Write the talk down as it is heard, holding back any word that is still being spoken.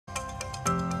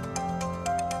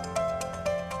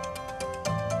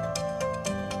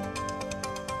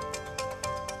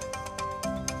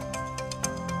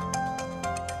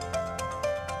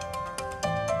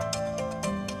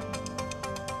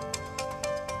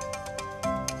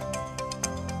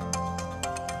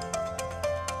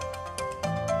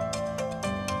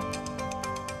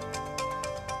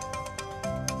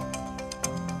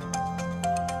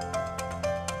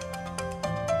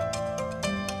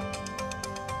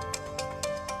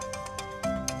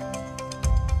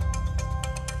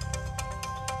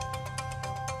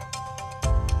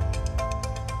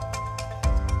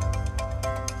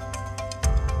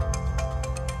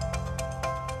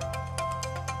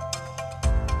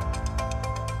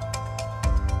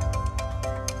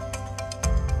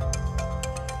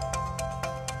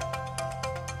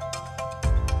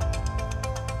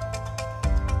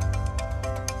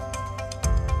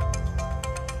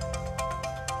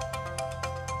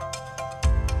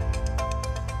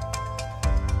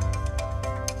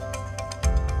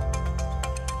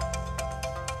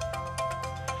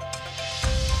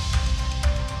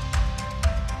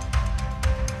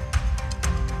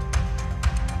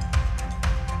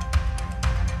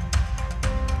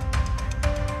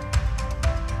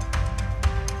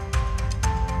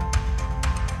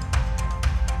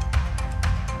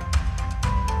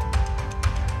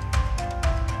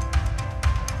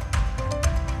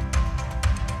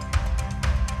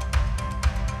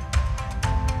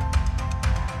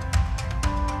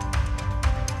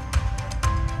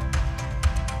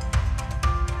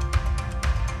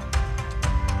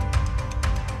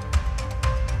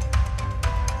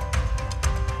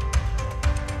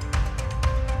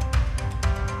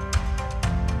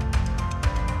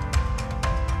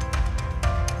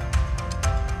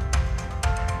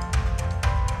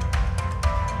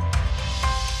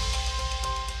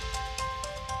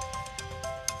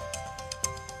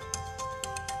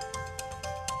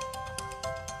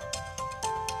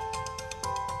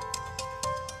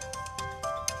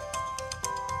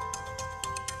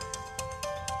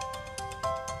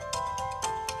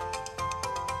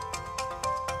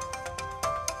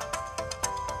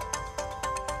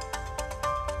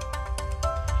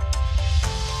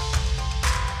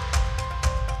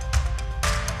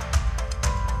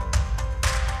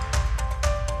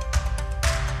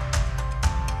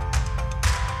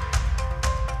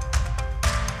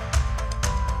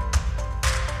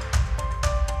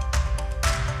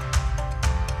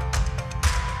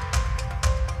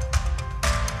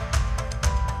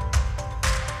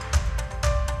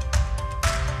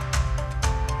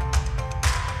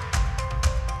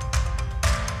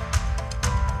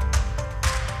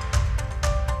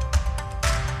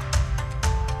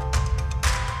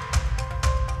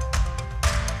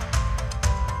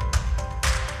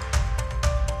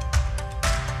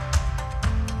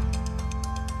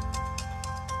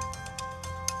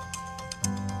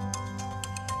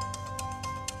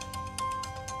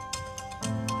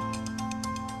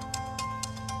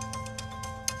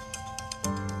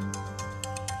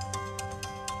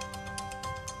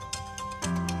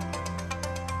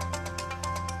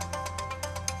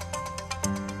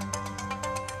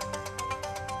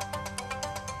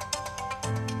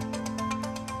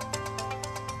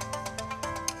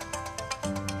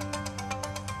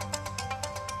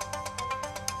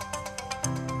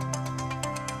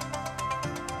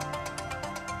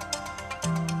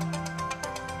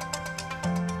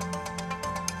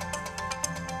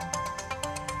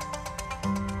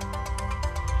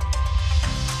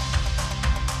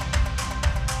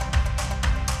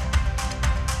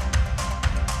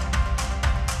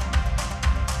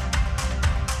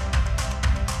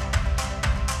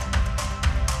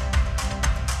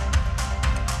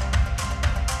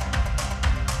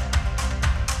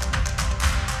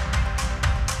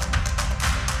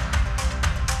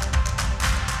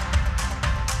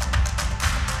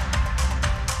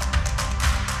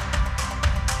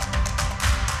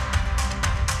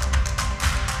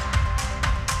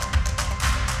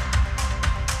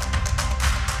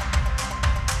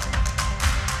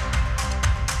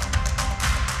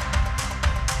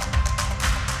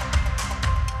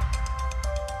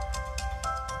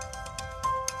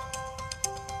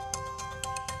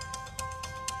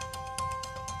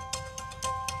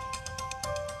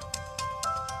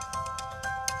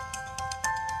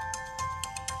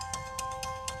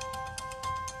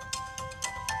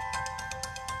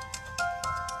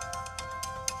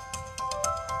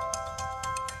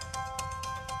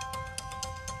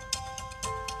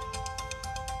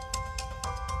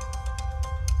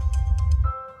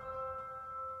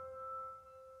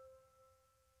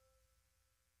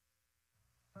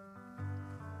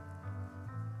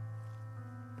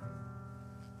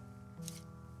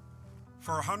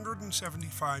For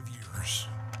 175 years,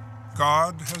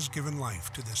 God has given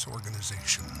life to this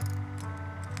organization.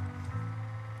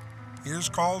 He has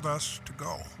called us to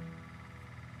go.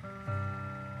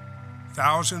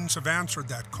 Thousands have answered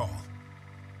that call,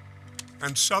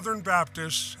 and Southern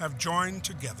Baptists have joined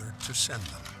together to send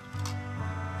them.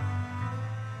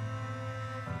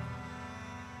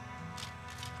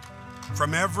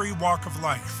 From every walk of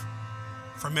life,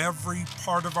 from every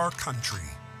part of our country,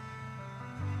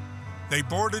 they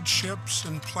boarded ships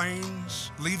and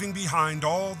planes, leaving behind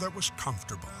all that was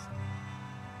comfortable,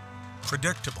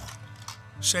 predictable,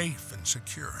 safe, and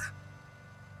secure.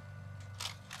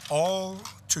 All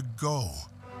to go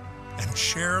and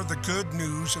share the good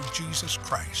news of Jesus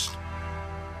Christ.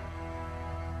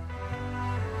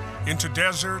 Into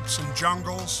deserts and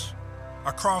jungles,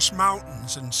 across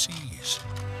mountains and seas.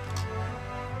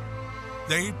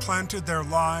 They planted their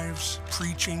lives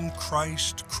preaching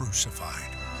Christ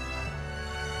crucified.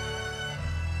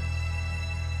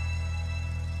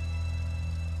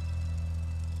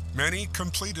 Many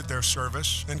completed their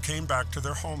service and came back to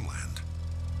their homeland,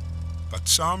 but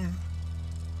some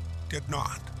did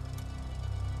not.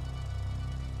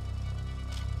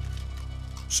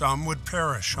 Some would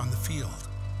perish on the field.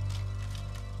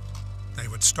 They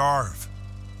would starve,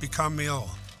 become ill,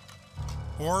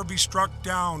 or be struck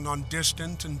down on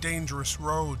distant and dangerous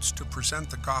roads to present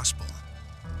the gospel.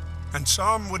 And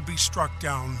some would be struck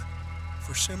down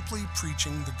for simply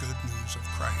preaching the good news of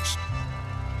Christ.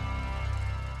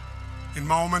 In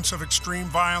moments of extreme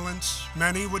violence,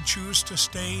 many would choose to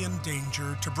stay in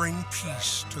danger to bring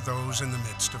peace to those in the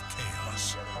midst of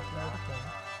chaos.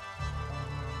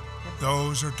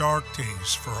 Those are dark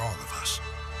days for all of us,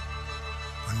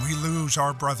 when we lose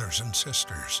our brothers and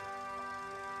sisters,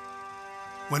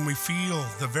 when we feel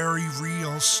the very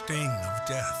real sting of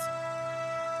death.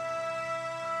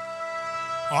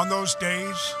 On those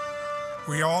days,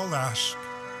 we all ask,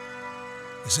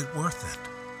 is it worth it?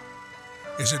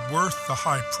 Is it worth the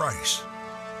high price,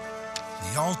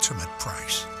 the ultimate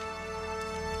price?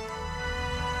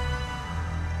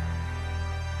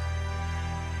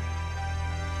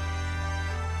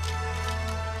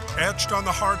 Etched on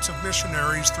the hearts of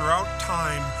missionaries throughout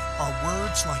time are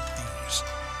words like these.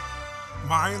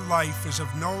 My life is of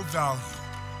no value.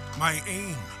 My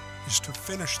aim is to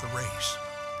finish the race.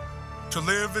 To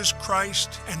live is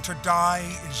Christ, and to die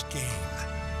is gain.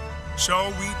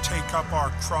 So we take up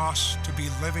our cross to be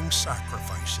living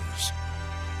sacrifices.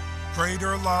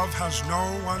 Greater love has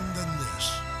no one than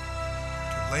this,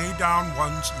 to lay down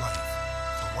one's life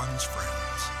for one's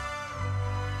friends.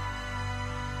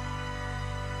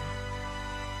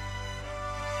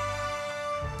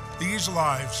 These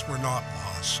lives were not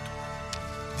lost.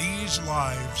 These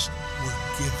lives were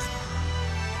given.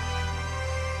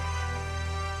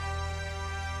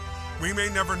 We may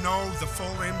never know the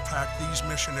full impact these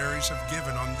missionaries have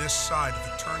given on this side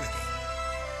of eternity,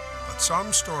 but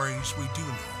some stories we do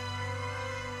know.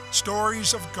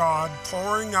 Stories of God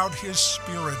pouring out His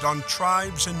Spirit on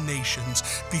tribes and nations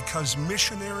because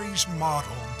missionaries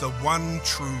modeled the one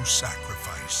true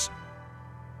sacrifice.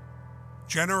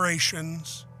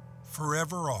 Generations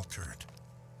forever altered.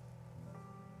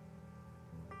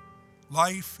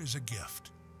 Life is a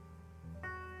gift.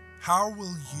 How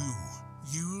will you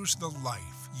use the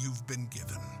life you've been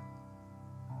given?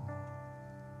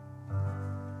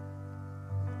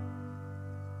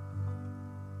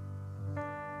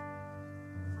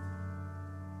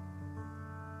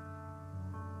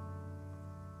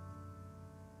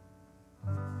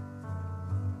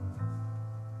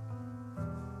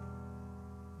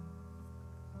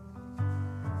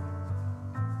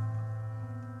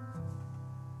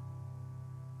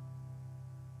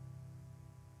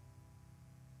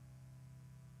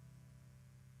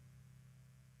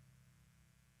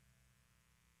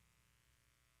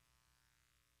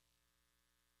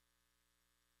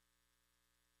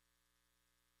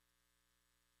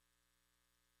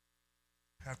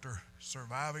 After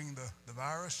surviving the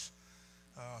virus,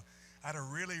 I had a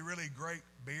really, really great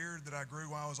beard that I grew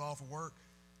while I was off of work.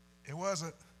 It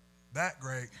wasn't that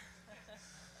great,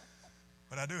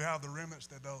 but I do have the remnants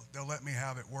that they'll let me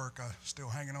have at work. I'm still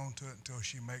hanging on to it until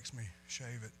she makes me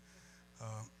shave it.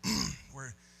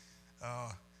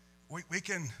 We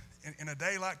can, in a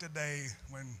day like today,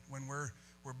 when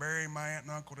we're burying my aunt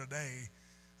and uncle today,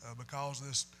 because of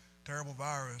this terrible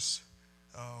virus,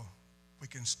 we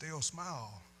can still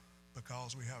smile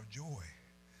because we have joy.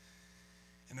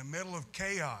 In the middle of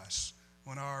chaos,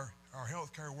 when our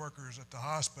healthcare workers at the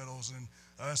hospitals and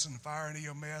us in fire and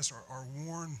EMS are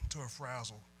worn to a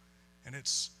frazzle, and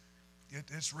it's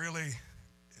really,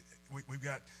 we've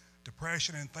got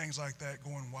depression and things like that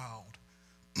going wild.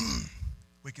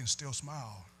 we can still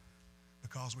smile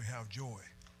because we have joy.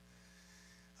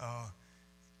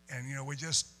 And, you know, we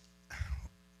just,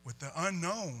 with the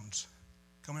unknowns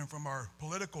coming from our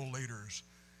political leaders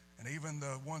and even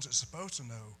the ones that's supposed to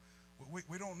know,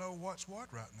 we don't know what's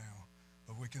what right now,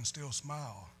 but we can still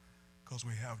smile because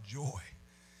we have joy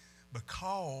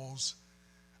because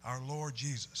our Lord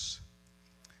Jesus.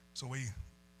 So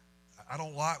I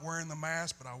don't like wearing the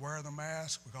mask, but I wear the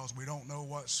mask because we don't know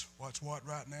what's what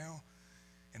right now.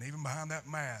 And even behind that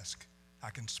mask, I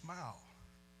can smile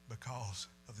because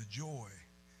of the joy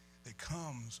that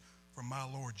comes from my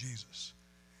Lord Jesus.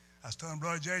 I was telling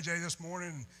Brother JJ this morning,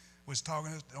 and was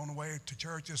talking on the way to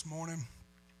church this morning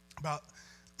about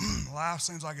life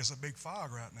seems like it's a big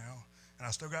fog right now. And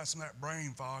I still got some of that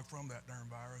brain fog from that darn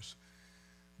virus.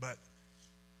 But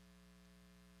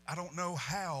I don't know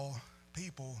how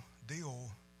people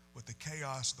deal with the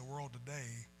chaos of the world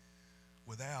today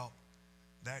without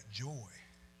that joy.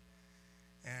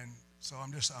 And so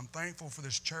I'm thankful for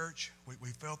this church. We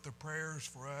felt the prayers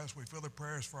for us. We feel the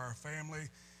prayers for our family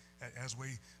as we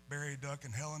buried Duck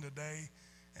and Helen today.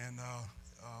 And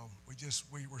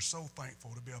we were so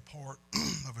thankful to be a part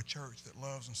of a church that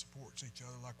loves and supports each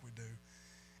other like we do,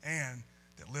 and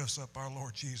that lifts up our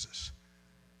Lord Jesus.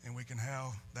 And we can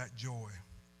have that joy.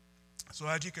 So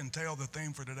as you can tell, the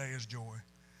theme for today is joy.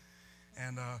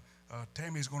 And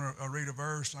Tammy's going to read a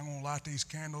verse. I'm going to light these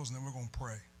candles, and then we're going to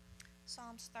pray.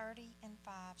 Psalms 30:5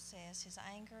 says, His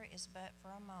anger is but for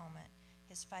a moment.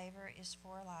 His favor is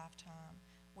for a lifetime.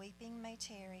 Weeping may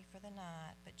tarry for the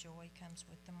night, but joy comes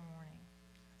with the morning.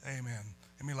 Amen.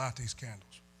 Let me light these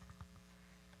candles.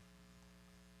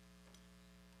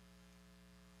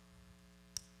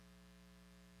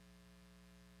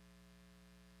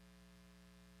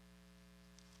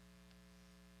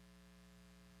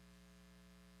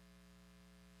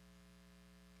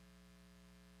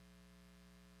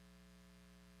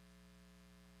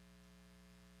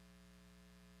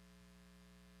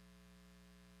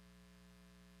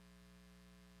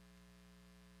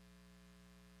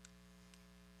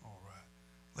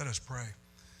 Let us pray.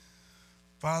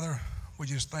 Father, we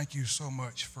just thank you so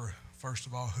much for, first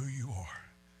of all, who you are.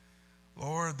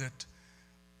 Lord, that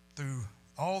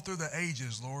all through the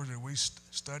ages, Lord, that we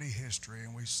study history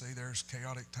and we see there's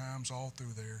chaotic times all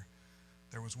through there.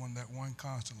 There was that one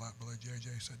constant, like Brother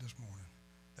JJ said this morning.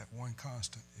 That one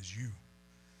constant is you.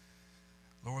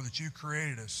 Lord, that you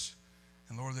created us.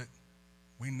 And Lord, that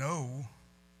we know,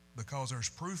 because there's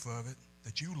proof of it,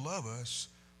 that you love us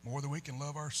more than we can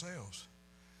love ourselves.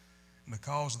 And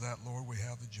because of that, Lord, we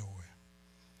have the joy.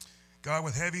 God,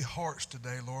 with heavy hearts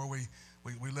today, Lord,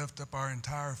 we lift up our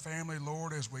entire family,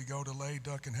 Lord, as we go to lay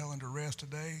Duck and Helen to rest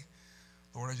today.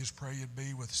 Lord, I just pray you'd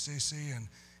be with Sissy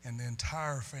and the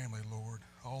entire family, Lord.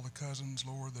 All the cousins,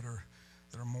 Lord, that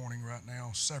are mourning right now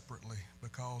separately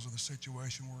because of the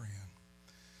situation we're in.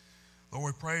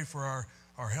 Lord, we pray for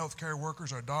our healthcare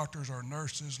workers, our doctors, our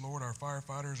nurses, Lord, our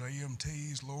firefighters, our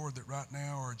EMTs, Lord, that right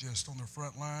now are just on the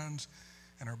front lines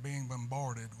and are being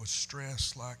bombarded with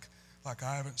stress like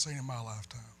I haven't seen in my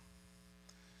lifetime.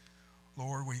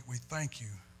 Lord, we thank you.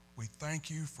 We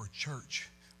thank you for church.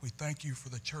 We thank you for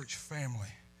the church family.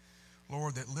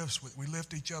 Lord, that we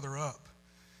lift each other up.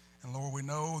 And Lord, we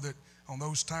know that on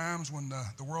those times when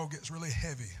the world gets really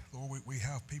heavy, Lord, we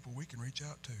have people we can reach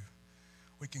out to.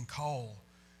 We can call.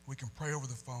 We can pray over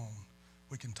the phone.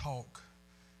 We can talk.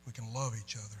 We can love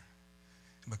each other.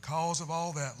 And because of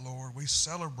all that, Lord, we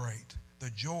celebrate the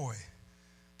joy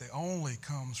that only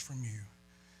comes from you.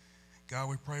 God,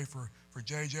 we pray for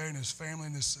JJ and his family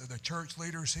and the church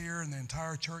leaders here and the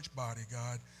entire church body,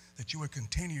 God, that you would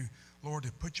continue, Lord,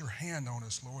 to put your hand on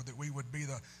us, Lord, that we would be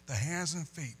the hands and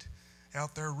feet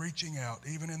out there reaching out,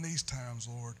 even in these times,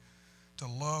 Lord, to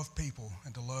love people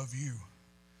and to love you.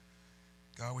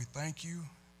 God, we thank you.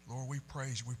 Lord, we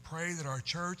praise you. We pray that our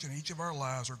church and each of our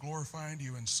lives are glorifying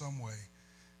you in some way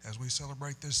as we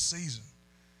celebrate this season.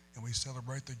 And we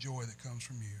celebrate the joy that comes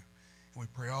from you. And we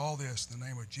pray all this in the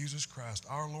name of Jesus Christ,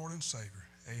 our Lord and Savior.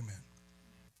 Amen.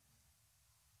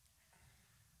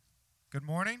 Good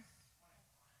morning.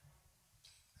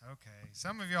 Okay,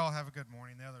 some of y'all have a good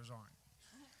morning, the others aren't.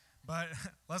 But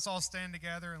let's all stand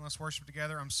together and let's worship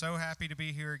together. I'm so happy to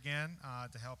be here again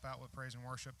to help out with praise and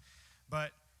worship.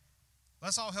 But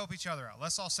let's all help each other out.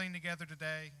 Let's all sing together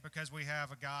today because we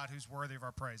have a God who's worthy of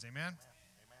our praise. Amen?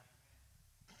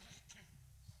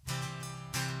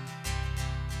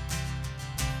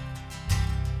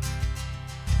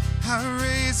 I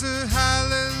raise a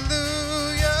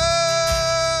hallelujah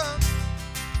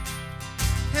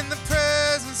in the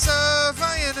presence of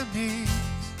my enemies.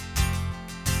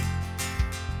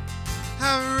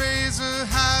 I raise a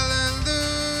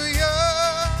hallelujah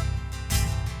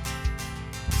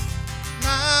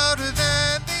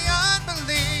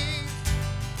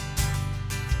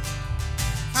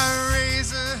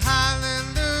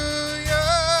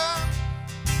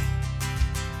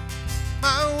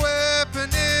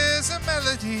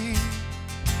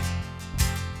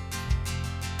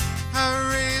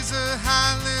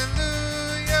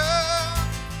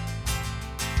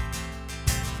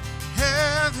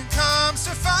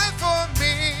comes to fight for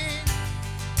me.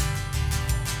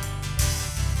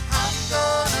 I'm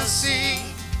gonna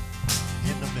sing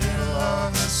in the middle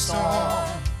of the storm.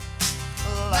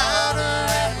 Louder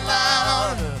and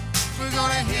louder, we're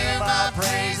gonna hear my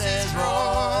praises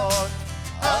roar.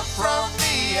 Up from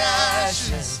the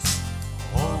ashes,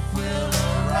 hope will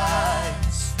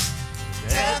arise.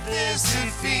 Death is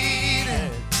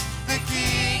defeated, the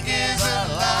King is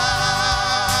alive.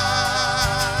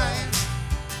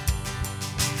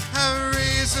 I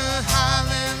raise a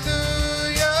hallelujah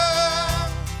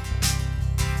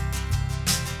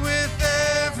with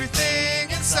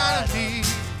everything inside of me.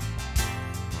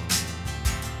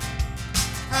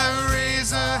 I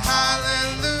raise a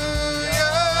hallelujah.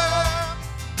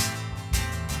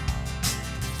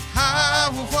 I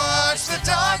will watch the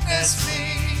darkness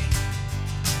flee.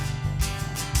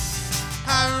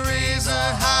 I raise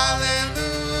a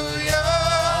hallelujah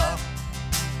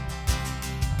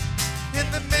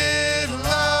in the middle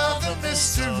of the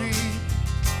mystery.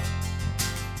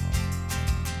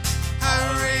 I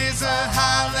raise a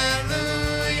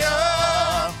hallelujah.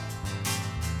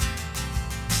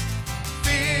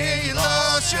 Fear you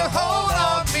lost your hold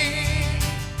on me.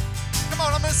 Come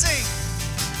on, I'm gonna sing.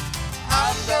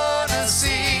 I'm gonna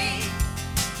sing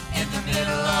in the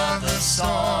middle of the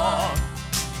storm.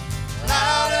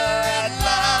 Louder and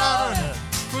louder,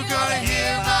 we're gonna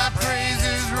hear my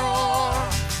praises roar.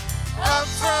 Up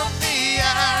from the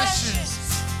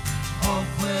ashes, hope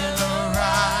will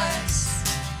arise.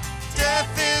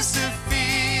 Death is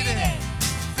defeated,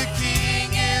 the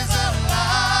King is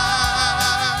alive.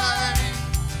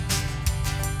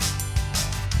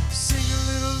 Sing a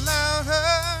little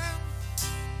louder.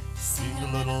 Sing a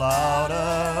little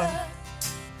louder.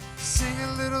 Sing a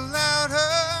little louder.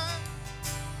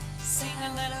 Sing a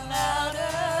little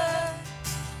louder.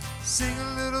 Sing a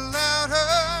little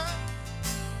louder.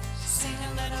 Sing a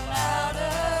little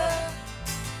louder.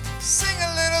 Sing a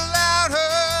little louder.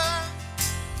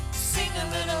 Sing a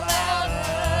little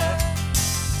louder.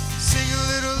 Sing a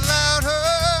little louder.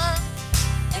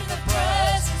 In the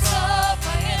presence of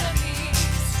my enemies.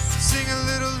 Sing a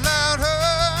little louder.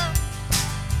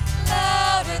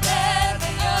 Louder than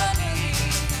the army.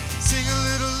 Sing a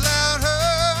little louder.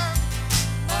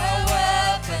 My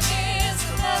weapon is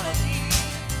the melody.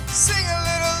 Sing a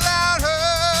little louder.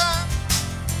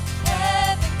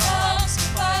 Heaven comes to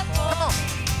fight for Come on.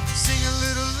 me. Sing a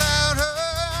little louder.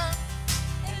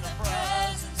 In the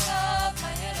presence of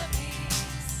my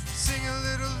enemies. Sing a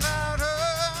little louder.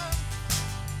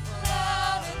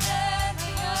 Louder than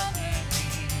the army.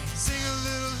 Sing a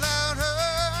little louder.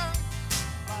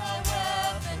 My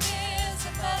weapon is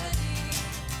a melody.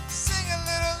 Sing a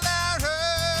little louder.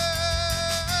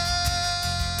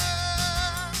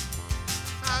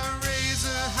 I raise a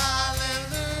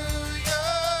hallelujah.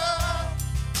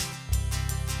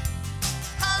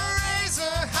 I raise a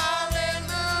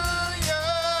hallelujah.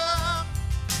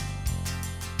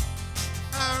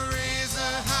 I raise a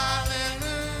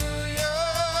hallelujah.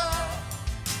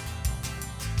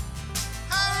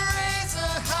 I raise a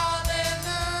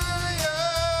hallelujah.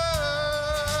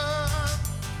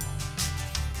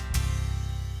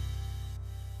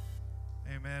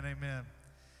 Amen, amen.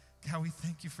 God, we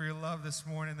thank you for your love this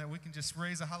morning, that we can just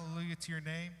raise a hallelujah to your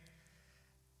name.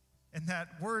 And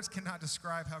that words cannot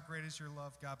describe how great is your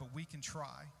love, God, but we can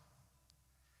try.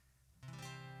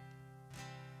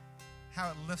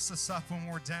 How it lifts us up when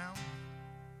we're down,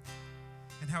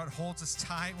 and how it holds us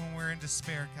tight when we're in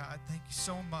despair, God. Thank you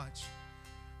so much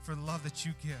for the love that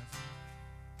you give.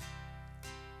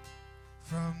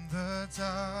 From the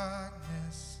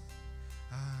darkness,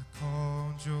 I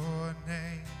called your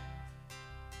name.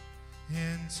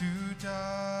 Into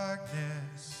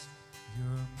darkness,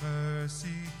 your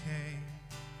mercy came.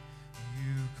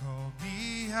 You called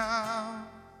me out,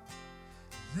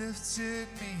 lifted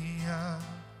me up.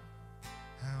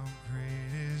 How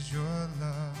great is your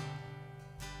love.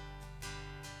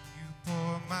 You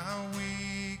bore my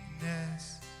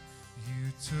weakness,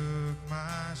 you took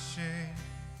my shame,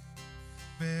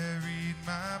 buried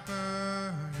my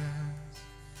burdens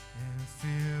in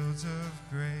fields of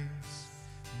grace.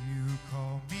 You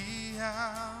called me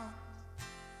out,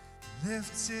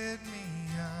 lifted me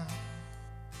up.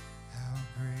 How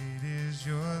great is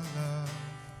your love.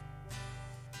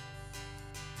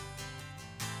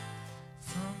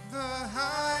 From the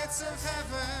heights of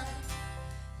heaven,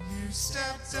 you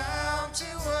stepped down to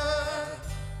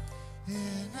earth.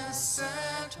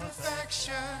 Innocent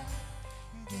perfection,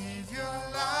 gave your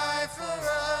life for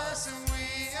us, and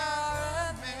we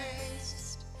are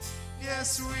amazed.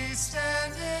 Yes, we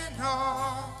stand in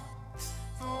awe,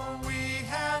 for we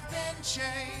have been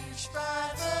changed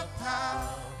by the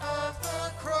power of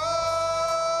the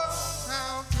cross.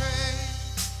 How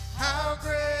great, how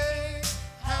great,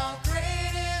 how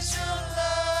great is your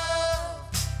love.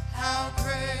 How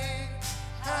great,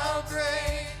 how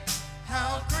great,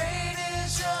 how great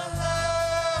is your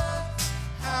love.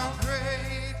 How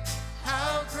great,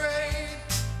 how great,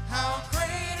 how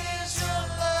great is your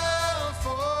love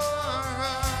for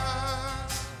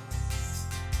us.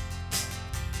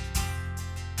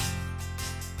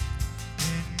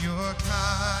 In your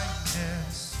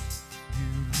kindness, you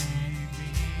lead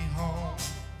me home.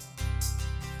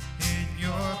 In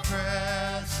your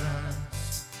presence,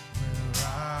 where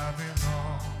I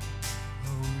belong.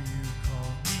 Oh, you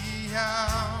call me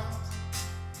out,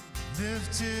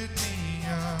 lifted me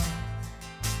up.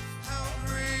 How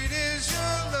great is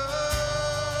your love.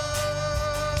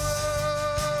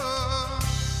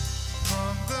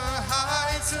 From the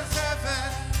heights of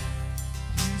heaven,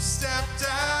 you stepped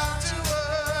down to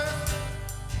earth.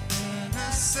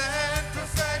 Innocent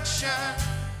perfection,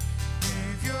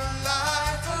 gave your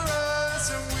life for us,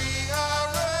 and we are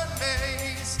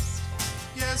amazed.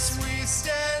 Yes, we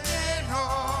stand in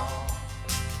awe,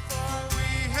 for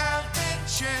we have been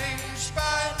changed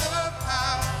by the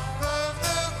power of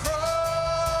the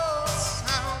cross.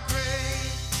 How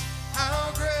great,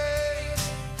 how great,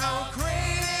 how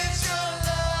great is your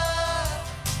love.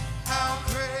 How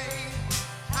great,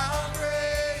 how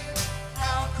great,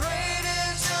 how great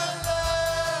is your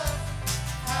love.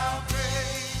 How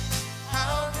great,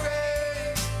 how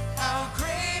great, how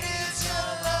great is your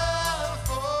love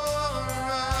for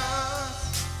us.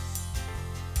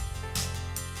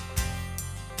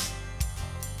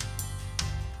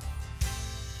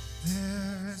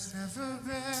 There has never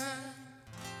been,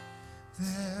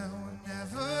 there will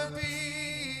never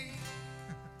be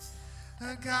a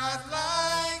God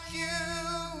like you,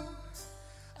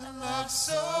 a love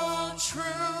so true.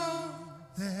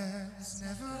 There has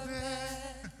never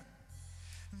been,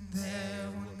 there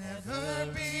will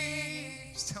never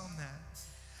be. Just tell them that.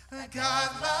 A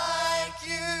God like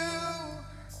you,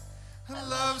 a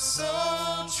love so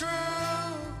true.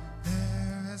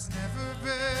 There has never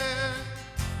been,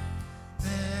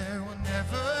 there will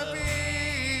never be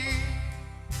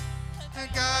a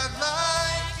God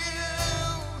like you,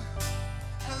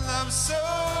 a love so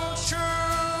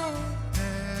true.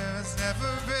 There's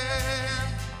never been,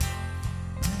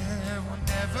 there will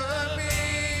never be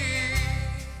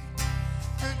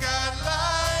a God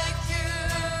like you,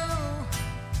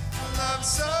 a love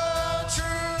so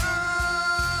true.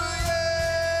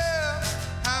 Yeah.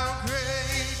 How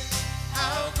great,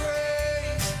 how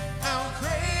great, how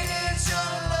great is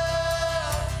your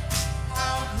love.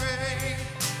 How great,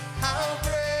 how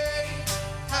great,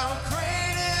 how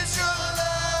great is your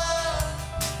love.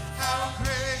 How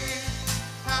great,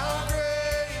 how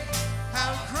great,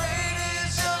 how great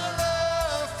is your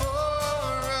love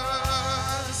for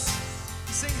us.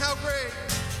 Sing how great,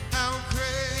 how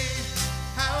great,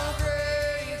 how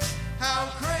great, how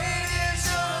great is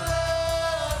your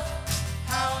love.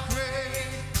 How great,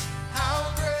 how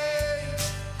great,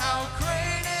 how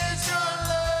great is your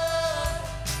love.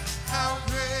 How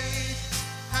great,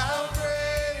 how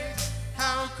great,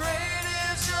 how great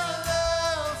is your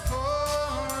love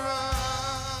for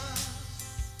us.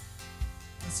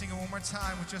 Let's sing it one more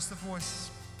time with just the voices.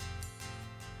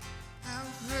 How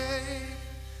great,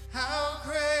 how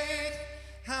great,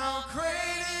 how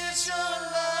great is your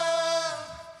love.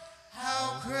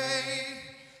 How great,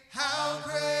 how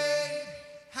great,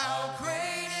 how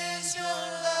great is your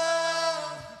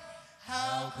love.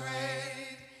 How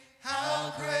great,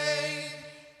 how great,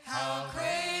 how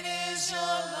great is your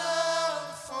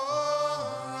love for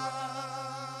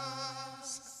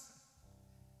us.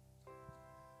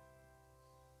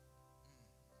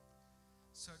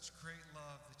 Such great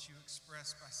love that you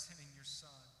expressed by sending your Son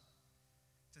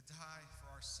to die for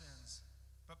our sins.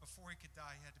 But before he could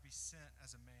die, he had to be sent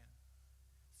as a man.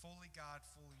 Fully God,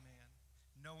 fully man,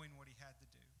 knowing what he had to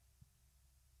do.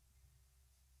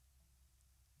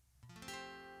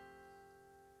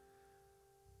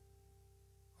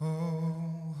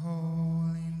 Oh,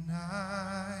 holy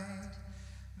night,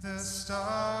 the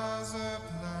stars are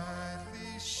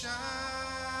brightly shining.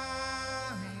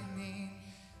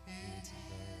 It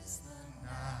is the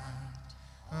night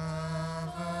of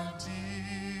our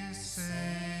dear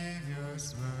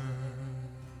Savior's birth.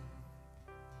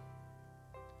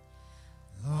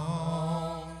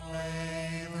 Long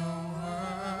lay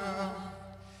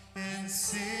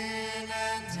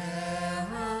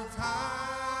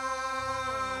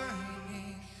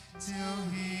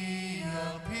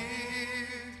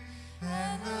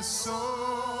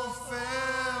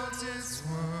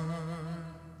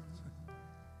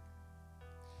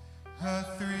a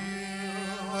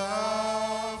thrill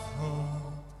of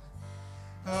hope,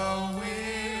 a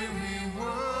weary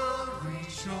world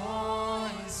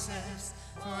rejoices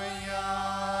for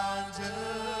yonder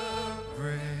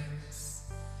grace,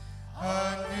 a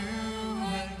new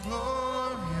and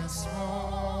glorious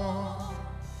morn.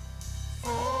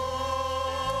 Fall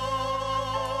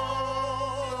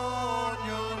on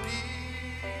your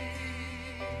knees,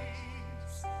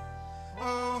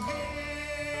 oh, hear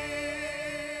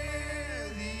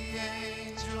the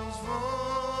angels'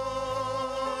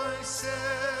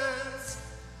 voices,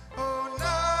 oh,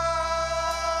 night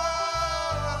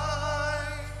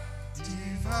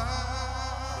divine,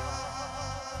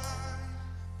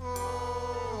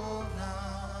 oh,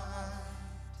 night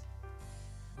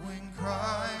when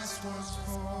Christ was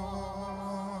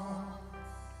born,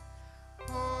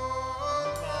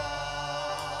 oh, light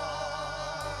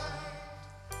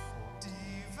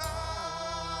divine,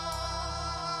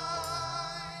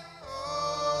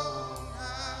 oh,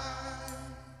 night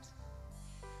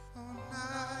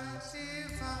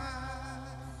divine.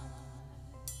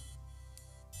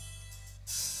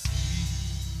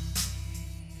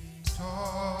 He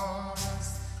taught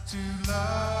us to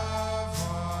love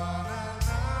one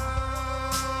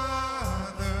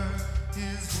another.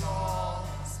 His law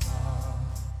is love,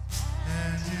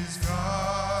 and His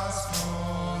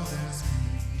gospel is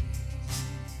peace.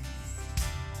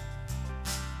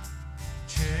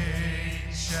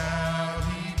 Chains shall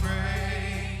He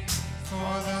break,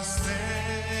 for the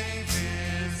slave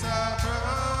is our brother,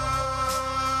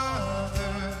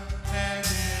 and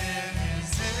in His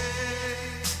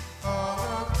name all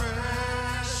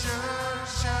oppression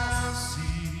shall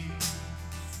cease.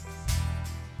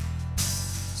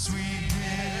 Sweet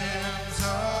hymns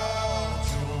of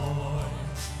joy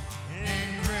in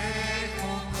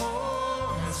grateful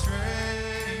chorus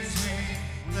raise we,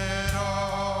 let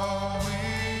all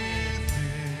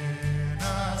within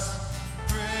us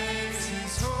praise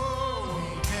His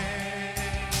holy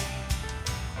name.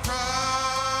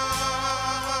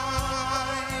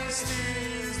 Christ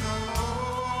is the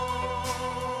Lord.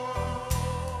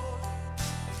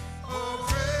 Oh,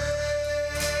 praise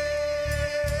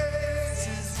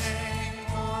His name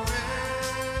forever.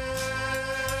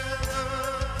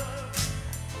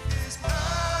 His power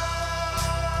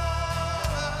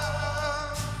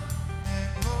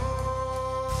and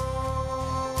glory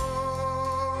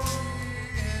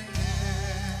and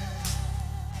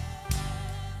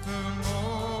the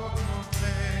more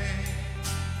proclaim.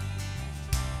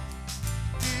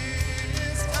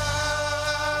 His power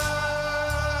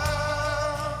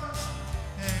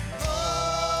and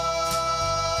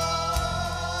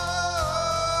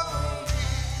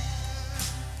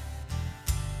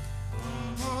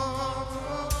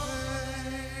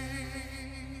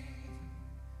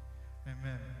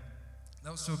Amen.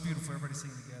 That was so beautiful, everybody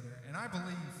singing together. And I believe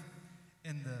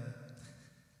in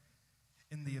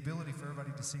the ability for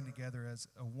everybody to sing together as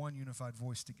a one unified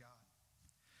voice to God.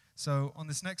 So on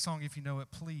this next song, if you know it,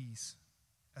 please,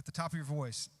 at the top of your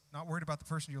voice, not worried about the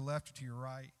person to your left or to your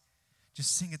right,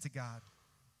 just sing it to God.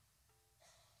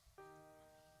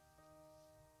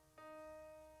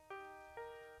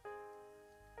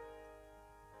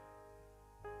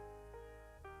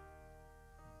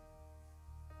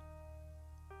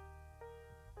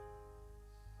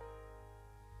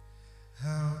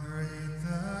 How great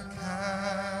the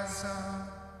chasm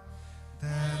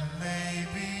that lay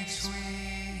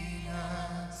between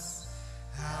us,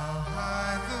 how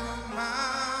high the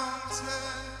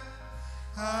mountain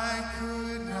I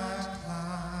could not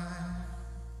climb.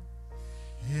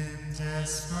 In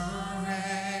desperation,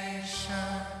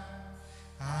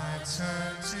 I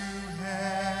turned to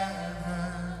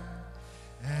heaven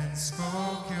and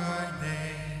spoke your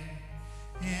name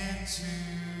into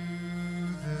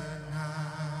the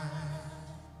night.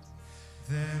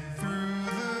 Then through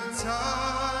the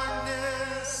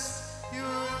darkness,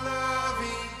 your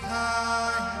loving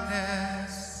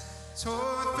kindness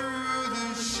tore through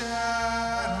the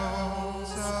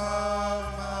shadows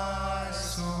of my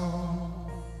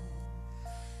soul.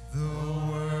 The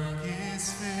work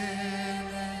is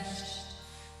finished,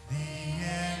 the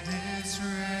end is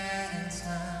written.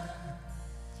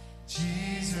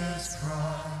 Jesus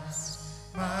Christ,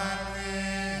 my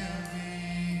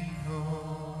living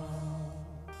hope.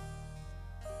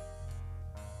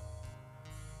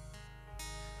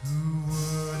 Who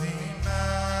would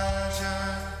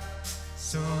imagine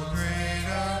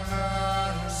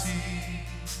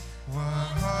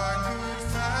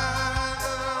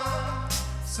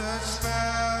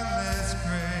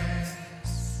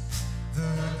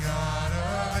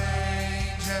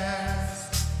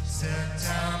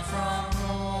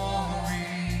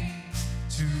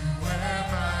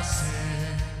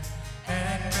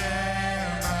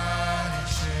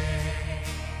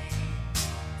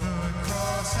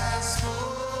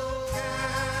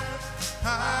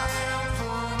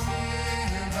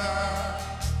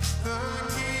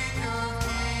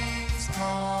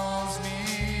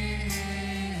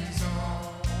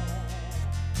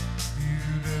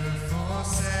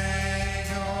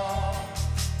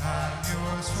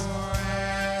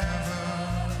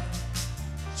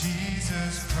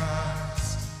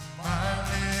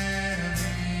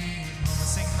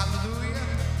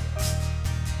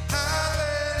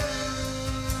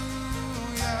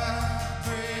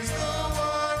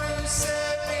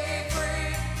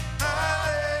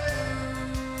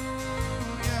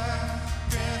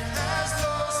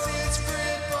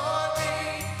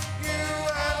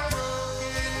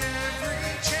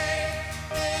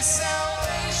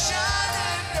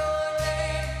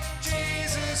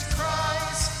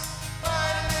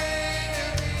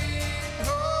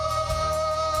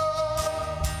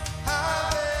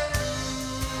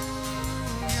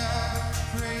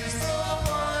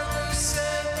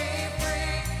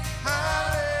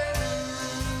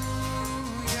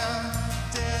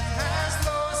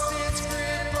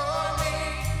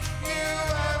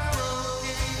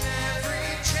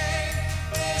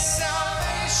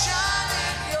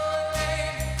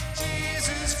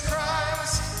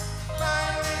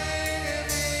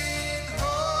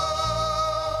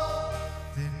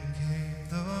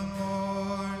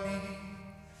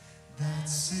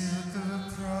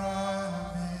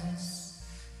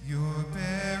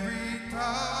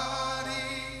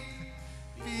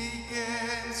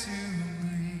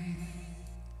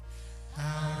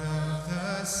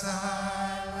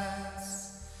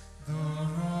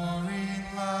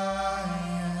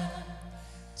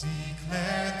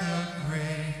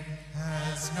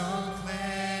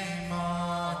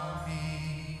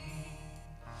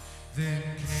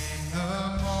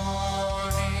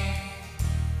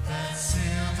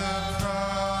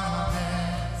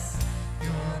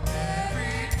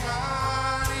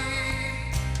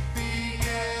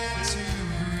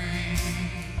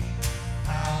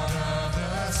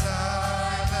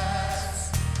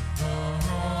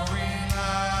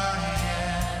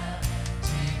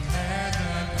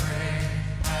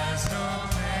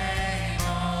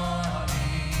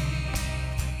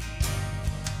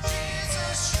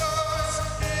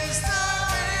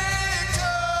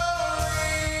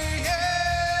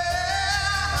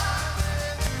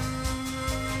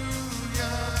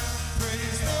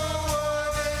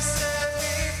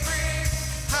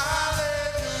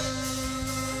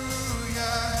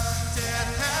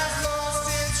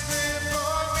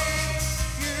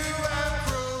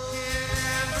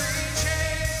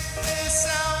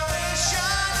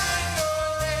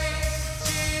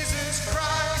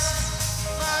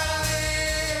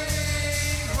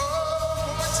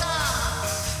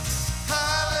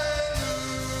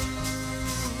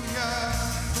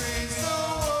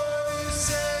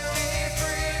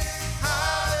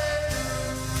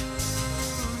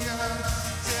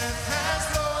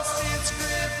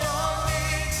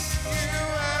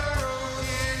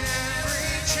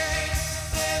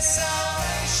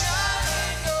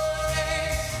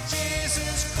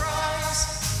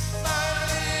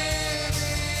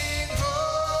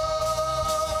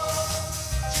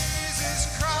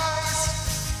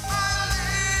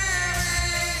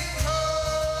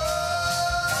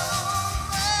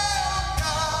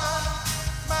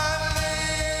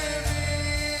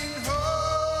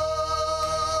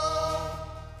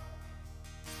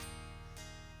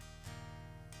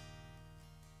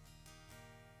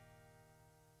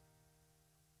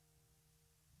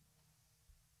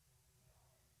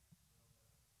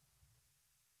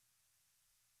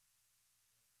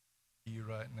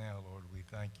right now, Lord, we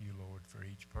thank you, Lord, for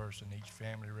each person, each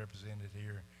family represented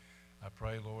here. I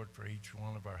pray, Lord, for each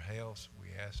one of our healths. We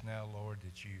ask now, Lord,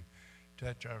 that you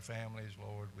touch our families,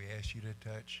 Lord. We ask you to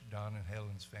touch Don and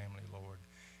Helen's family, Lord.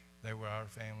 They were our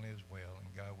family as well. And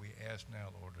God, we ask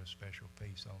now, Lord, a special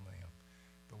peace on them.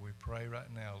 But we pray right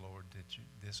now, Lord, that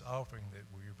this offering that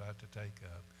we're about to take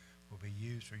up will be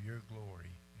used for your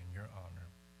glory and your honor.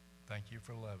 Thank you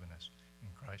for loving us. In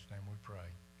Christ's name we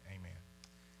pray. Amen.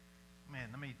 Amen.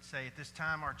 Let me say at this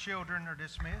time our children are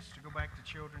dismissed to go back to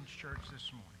Children's Church this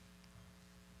morning.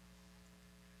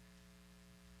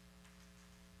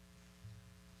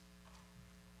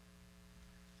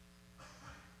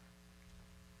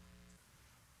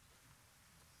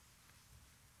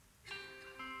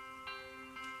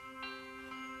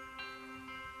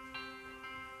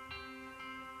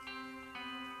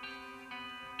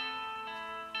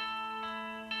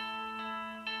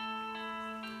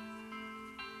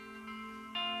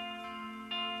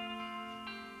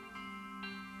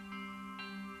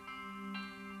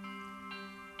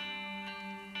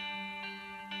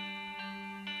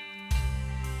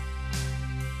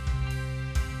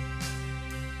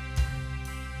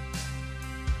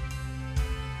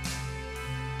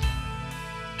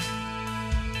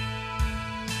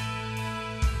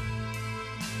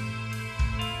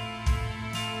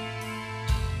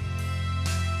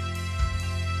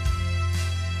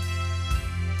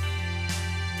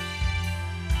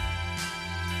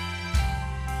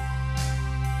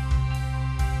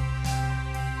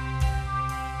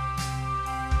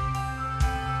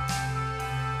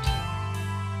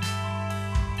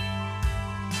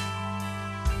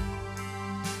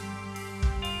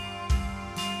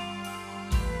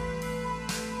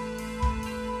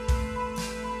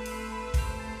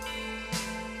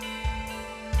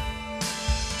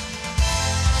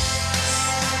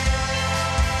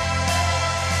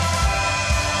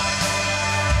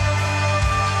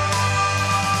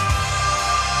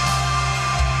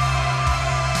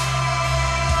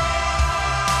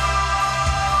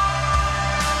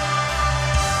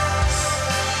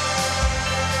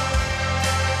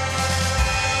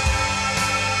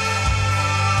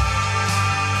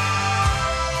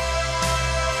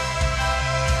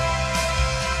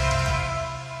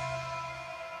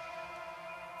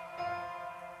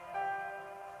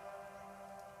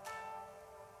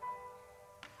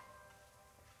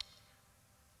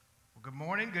 Good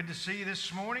morning. Good to see you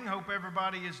this morning. Hope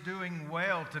everybody is doing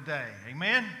well today.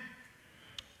 Amen?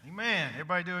 Amen.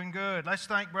 Everybody doing good. Let's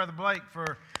thank Brother Blake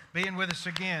for being with us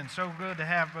again. So good to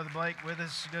have Brother Blake with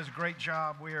us. He does a great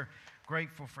job. We are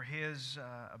grateful for his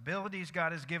abilities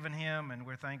God has given him, and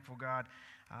we're thankful God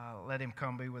let him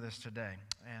come be with us today.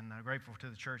 And grateful to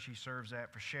the church he serves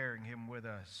at for sharing him with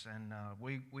us. And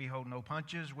we hold no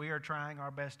punches. We are trying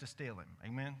our best to steal him.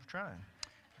 Amen? We're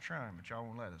trying, but y'all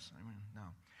won't let us. Amen? No.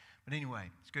 But anyway,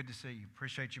 it's good to see you.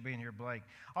 Appreciate you being here, Blake.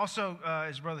 Also,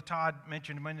 as Brother Todd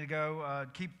mentioned a minute ago,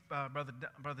 keep Brother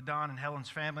Don and Helen's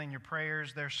family in your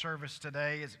prayers. Their service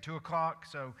today is at 2 o'clock,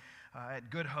 so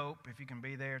at Good Hope, if you can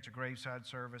be there, it's a graveside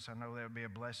service. I know that would be a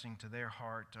blessing to their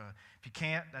heart. If you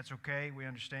can't, that's okay. We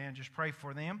understand. Just pray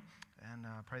for them and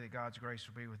pray that God's grace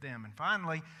will be with them. And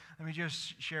finally, let me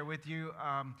just share with you,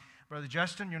 Brother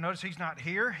Justin, you'll notice he's not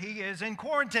here. He is in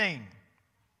quarantine.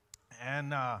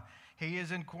 And he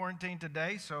is in quarantine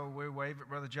today, so we wave at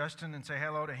Brother Justin and say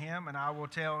hello to him, and I will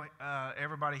tell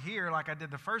everybody here, like I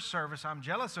did the first service, I'm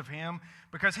jealous of him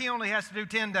because he only has to do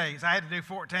 10 days. I had to do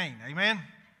 14. Amen?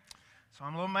 So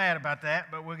I'm a little mad about that,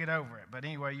 but we'll get over it. But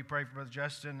anyway, you pray for Brother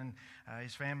Justin and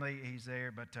his family. He's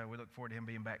there, but we look forward to him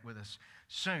being back with us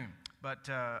soon. But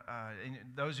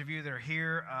those of you that are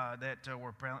here that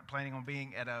were planning on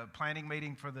being at a planning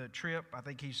meeting for the trip, I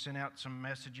think he sent out some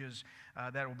messages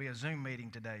that will be a Zoom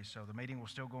meeting today. So the meeting will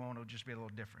still go on. It'll just be a little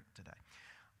different today.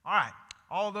 All right.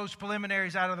 All those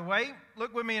preliminaries out of the way,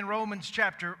 look with me in Romans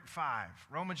chapter 5.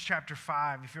 Romans chapter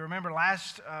 5. If you remember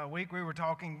last week, we were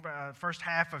talking first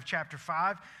half of chapter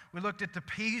 5. We looked at the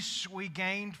peace we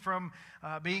gained from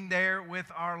being there with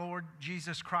our Lord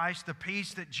Jesus Christ, the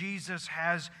peace that Jesus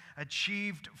has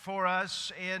achieved for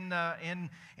us in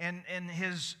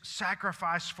His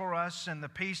sacrifice for us, and the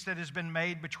peace that has been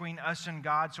made between us and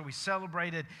God. So we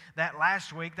celebrated that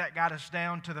last week. That got us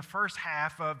down to the first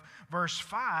half of verse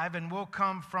 5, and we'll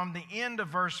come from the end of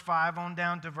verse 5 on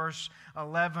down to verse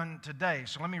 11 today.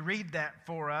 So let me read that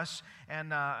for us,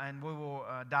 and we will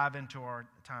dive into our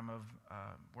time of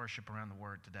worship around the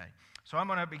Word today. So I'm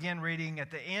going to begin reading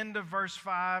at the end of verse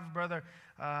 5. Brother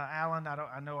Alan,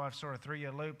 I know I've sort of threw you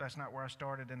a loop. That's not where I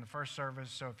started in the first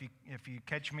service, so if you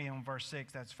catch me on verse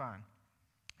 6, that's fine.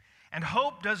 And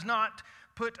hope does not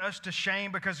put us to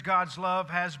shame because God's love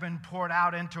has been poured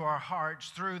out into our hearts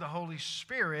through the Holy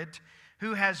Spirit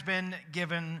who has been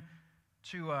given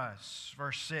to us.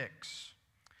 Verse 6.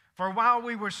 For while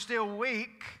we were still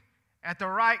weak, at the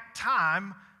right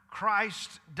time,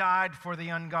 Christ died for the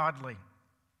ungodly.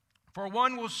 For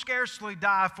one will scarcely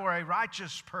die for a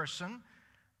righteous person,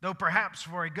 though perhaps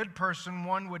for a good person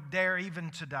one would dare even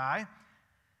to die.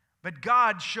 But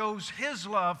God shows His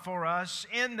love for us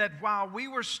in that while we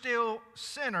were still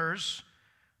sinners,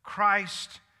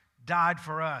 Christ died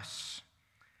for us.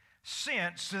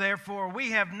 Since, therefore,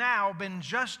 we have now been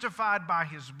justified by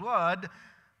His blood,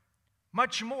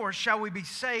 much more shall we be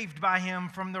saved by Him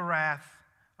from the wrath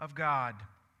of God.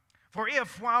 For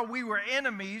if, while we were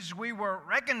enemies, we were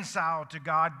reconciled to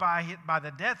God by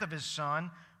the death of His Son,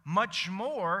 much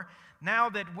more, now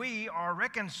that we are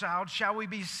reconciled, shall we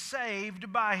be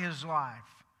saved by His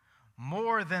life.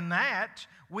 More than that,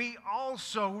 we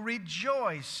also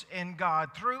rejoice in God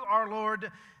through our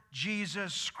Lord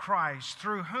Jesus Christ,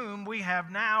 through whom we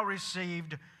have now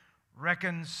received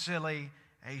reconciliation.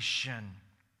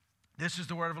 This is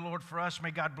the word of the Lord for us. May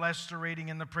God bless the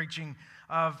reading and the preaching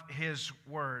of His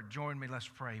word. Join me, let's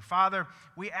pray. Father,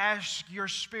 we ask Your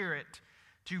Spirit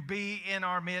to be in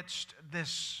our midst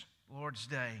this Lord's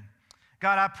Day.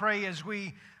 God, I pray as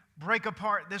we break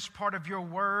apart this part of Your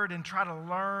word and try to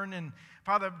learn and,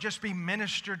 Father, just be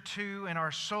ministered to in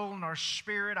our soul and our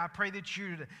spirit, I pray that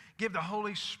You give the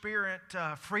Holy Spirit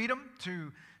freedom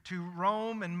to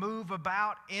roam and move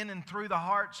about in and through the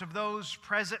hearts of those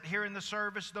present here in the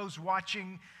service, those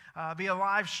watching via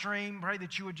live stream. Pray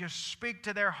that You would just speak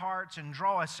to their hearts and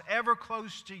draw us ever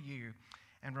close to You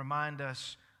and remind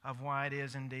us of why it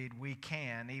is indeed we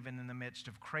can, even in the midst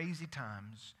of crazy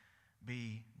times,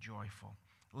 be joyful.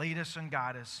 Lead us and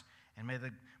guide us, and may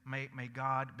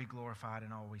God be glorified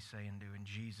in all we say and do. In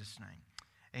Jesus' name,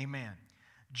 amen.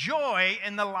 Joy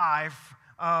in the life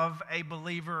of a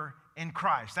believer in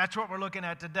Christ. That's what we're looking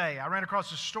at today. I ran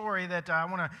across a story that I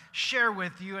want to share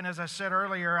with you, and as I said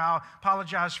earlier, I'll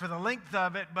apologize for the length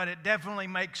of it, but it definitely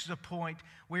makes the point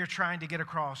we're trying to get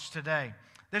across today.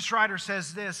 This writer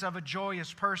says this of a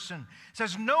joyous person. It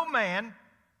says, no man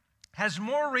has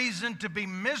more reason to be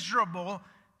miserable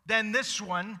than this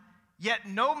one, yet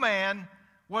no man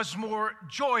was more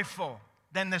joyful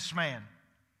than this man.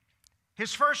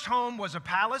 His first home was a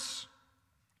palace.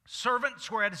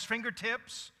 Servants were at his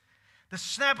fingertips. The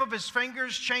snap of his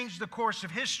fingers changed the course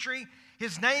of history.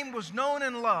 His name was known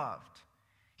and loved.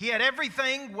 He had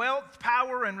everything, wealth,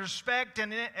 power, and respect,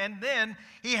 and then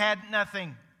he had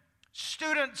nothing.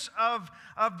 Students of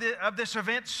this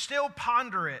event still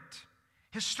ponder it.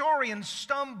 Historians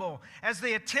stumble as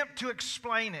they attempt to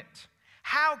explain it.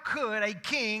 How could a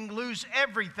king lose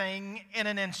everything in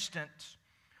an instant?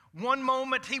 One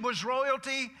moment he was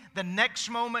royalty, the next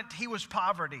moment he was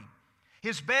poverty.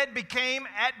 His bed became,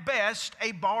 at best,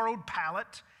 a borrowed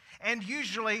pallet, and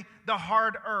usually the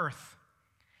hard earth.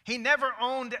 He never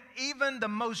owned even the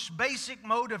most basic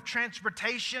mode of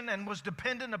transportation and was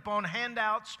dependent upon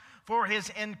handouts for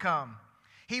his income.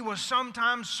 He was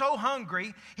sometimes so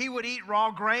hungry he would eat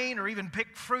raw grain or even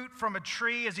pick fruit from a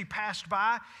tree as he passed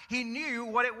by. He knew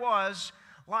what it was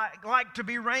like to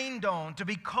be rained on, to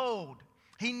be cold.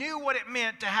 He knew what it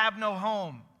meant to have no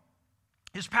home.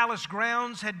 His palace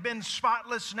grounds had been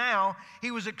spotless. Now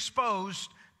he was exposed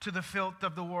to the filth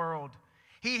of the world.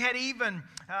 He had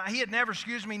never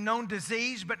known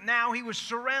disease, but now he was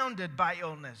surrounded by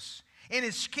illness. In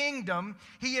his kingdom,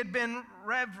 he had been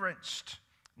reverenced.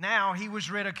 Now he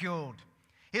was ridiculed.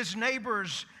 His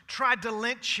neighbors tried to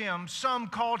lynch him. Some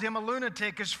called him a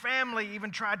lunatic. His family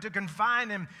even tried to confine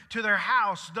him to their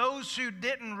house. Those who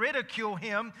didn't ridicule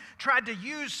him tried to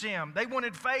use him. They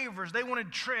wanted favors. They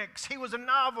wanted tricks. He was a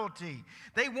novelty.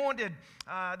 They wanted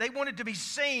to be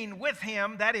seen with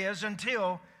him, that is,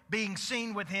 until being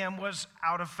seen with him was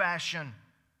out of fashion.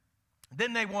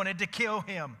 Then they wanted to kill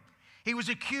him. He was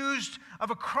accused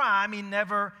of a crime he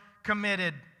never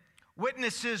committed.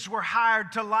 Witnesses were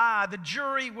hired to lie. The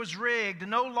jury was rigged.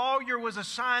 No lawyer was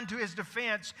assigned to his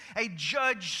defense. A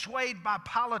judge swayed by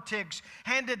politics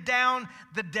handed down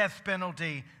the death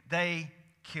penalty. They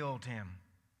killed him.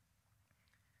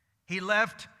 He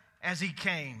left as he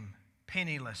came,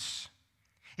 penniless.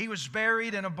 He was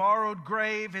buried in a borrowed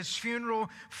grave, his funeral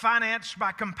financed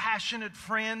by compassionate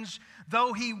friends.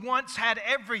 Though he once had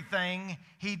everything,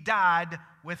 he died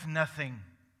with nothing.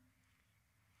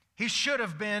 He should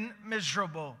have been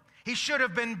miserable. He should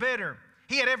have been bitter.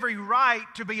 He had every right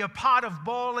to be a pot of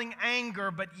boiling anger,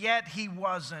 but yet he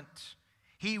wasn't.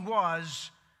 He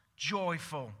was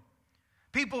joyful.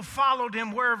 People followed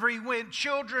him wherever he went.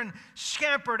 Children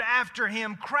scampered after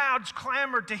him. Crowds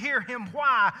clamored to hear him.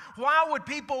 Why? Why would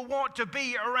people want to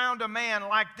be around a man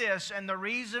like this? And the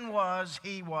reason was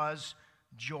he was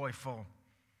joyful.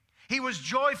 He was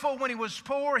joyful when he was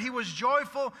poor. He was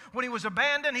joyful when he was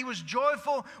abandoned. He was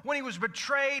joyful when he was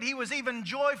betrayed. He was even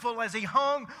joyful as he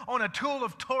hung on a tool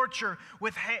of torture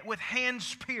with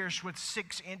hands pierced with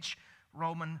 6-inch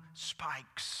Roman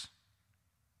spikes.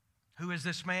 Who is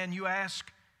this man, you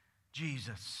ask?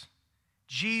 Jesus.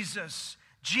 Jesus.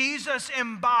 Jesus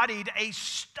embodied a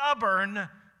stubborn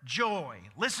joy.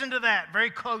 Listen to that very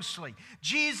closely.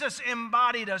 Jesus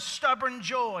embodied a stubborn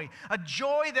joy, a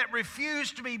joy that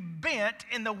refused to be bent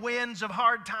in the winds of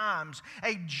hard times,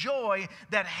 a joy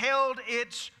that held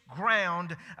its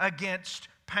ground against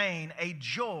pain, a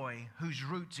joy whose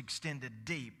roots extended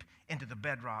deep into the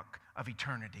bedrock of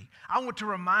eternity. I want to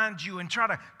remind you and try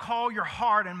to call your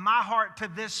heart and my heart to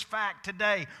this fact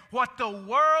today. What the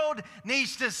world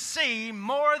needs to see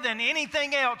more than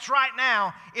anything else right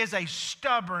now is a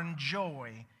stubborn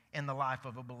joy in the life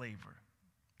of a believer.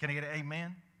 Can I get an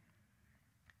amen?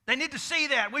 They need to see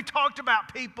that. We've talked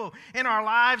about people in our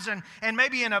lives and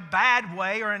maybe in a bad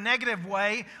way or a negative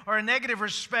way or a negative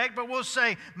respect, but we'll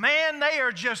say, man, they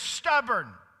are just stubborn.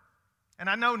 And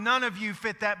I know none of you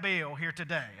fit that bill here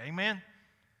today. Amen?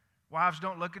 Wives,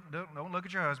 don't look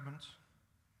at your husbands.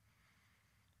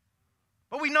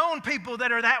 But we've known people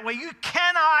that are that way. You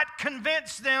cannot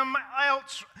convince them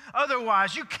else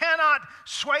otherwise. You cannot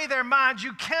sway their minds.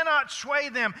 You cannot sway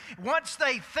them. Once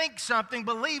they think something,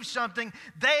 believe something,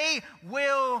 they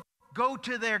will go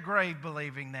to their grave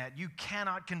believing that. You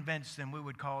cannot convince them. We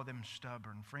would call them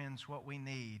stubborn. Friends, what we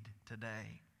need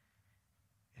today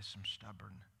is some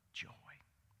stubborn joy.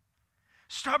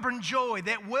 Stubborn joy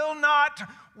that will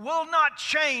not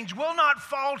change, will not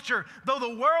falter. Though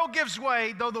the world gives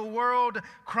way, though the world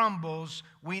crumbles,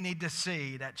 we need to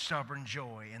see that stubborn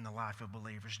joy in the life of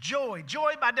believers. Joy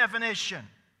by definition.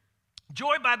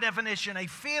 Joy by definition, a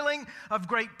feeling of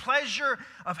great pleasure,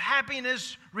 of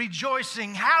happiness,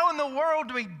 rejoicing. How in the world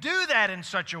do we do that in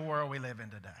such a world we live in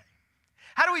today?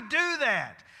 How do we do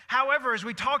that? However, as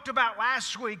we talked about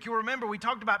last week, you'll remember we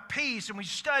talked about peace and we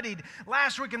studied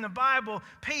last week in the Bible,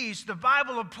 peace. The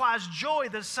Bible applies joy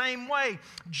the same way.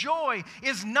 Joy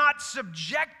is not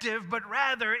subjective, but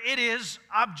rather it is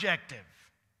objective.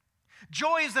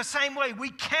 Joy is the same way.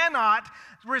 We cannot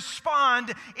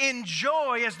respond in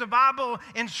joy as the Bible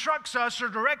instructs us or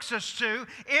directs us to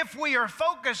if we are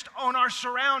focused on our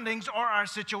surroundings or our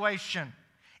situation.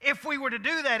 If we were to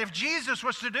do that, if Jesus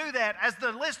was to do that, as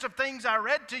the list of things I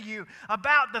read to you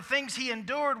about the things he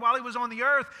endured while he was on the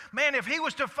earth, man, if he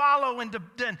was to follow and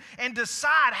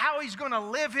decide how he's going to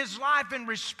live his life and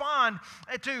respond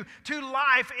to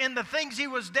life in the things he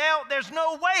was dealt, there's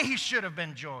no way he should have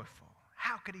been joyful.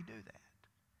 How could he do that?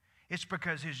 It's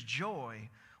because his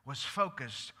joy was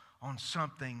focused on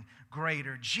something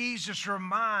greater. Jesus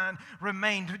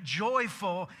remained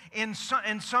joyful in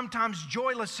sometimes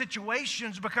joyless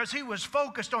situations because he was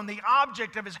focused on the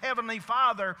object of his heavenly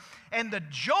Father and the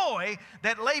joy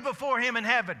that lay before him in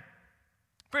heaven.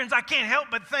 Friends, I can't help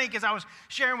but think, as I was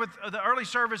sharing with the early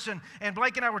service and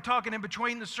Blake and I were talking in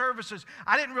between the services,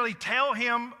 I didn't really tell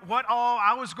him what all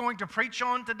I was going to preach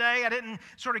on today. I didn't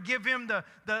sort of give him the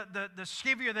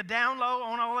skivvy or the down low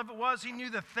on all of it was. He knew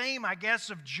the theme, I guess,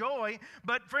 of joy.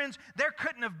 But friends, there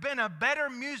couldn't have been a better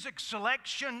music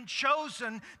selection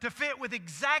chosen to fit with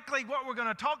exactly what we're going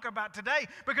to talk about today.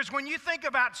 Because when you think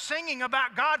about singing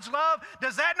about God's love,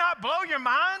 does that not blow your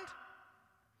mind?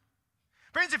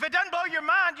 Friends, if it doesn't blow your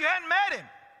mind, you hadn't met him.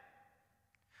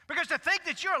 Because to think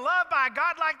that you're loved by a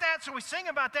God like that, so we sing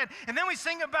about that. And then we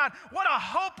sing about what a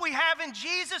hope we have in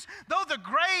Jesus. Though the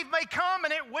grave may come,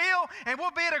 and it will, and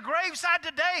we'll be at a graveside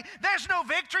today, there's no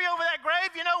victory over that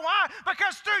grave. You know why?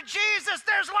 Because through Jesus,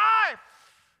 there's life.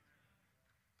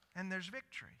 And there's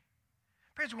victory.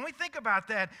 Friends, when we think about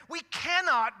that, we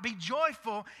cannot be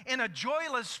joyful in a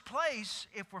joyless place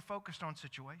if we're focused on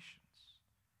situations.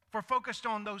 If we're focused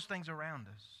on those things around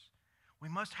us, we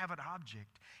must have an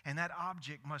object, and that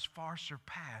object must far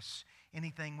surpass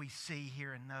anything we see,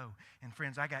 hear, and know. And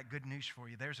friends, I got good news for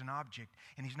you. There's an object,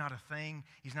 and he's not a thing,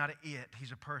 he's not an it,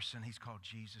 he's a person. He's called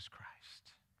Jesus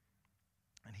Christ,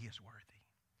 and he is worthy.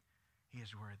 He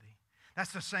is worthy.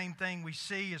 That's the same thing we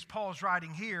see as Paul's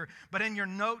writing here. But in your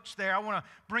notes there, I want to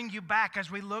bring you back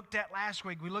as we looked at last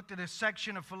week. We looked at a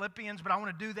section of Philippians, but I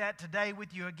want to do that today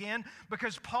with you again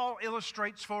because Paul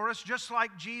illustrates for us, just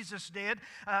like Jesus did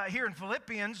here in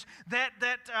Philippians, that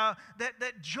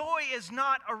joy is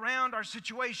not around our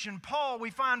situation. We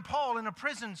find Paul in a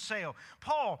prison cell.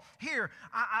 Paul here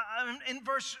in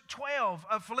verse 12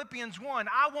 of Philippians 1,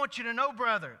 I want you to know,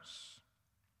 brothers,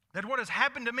 that what has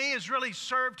happened to me has really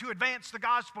served to advance the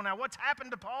gospel. Now, what's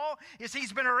happened to Paul is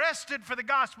he's been arrested for the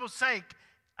gospel's sake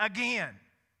again.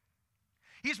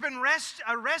 He's been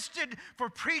arrested for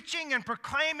preaching and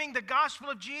proclaiming the gospel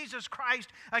of Jesus Christ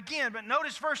again. But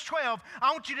notice verse 12.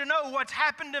 I want you to know what's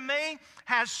happened to me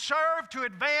has served to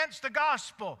advance the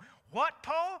gospel. What,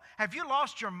 Paul? Have you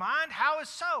lost your mind? How is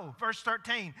so? Verse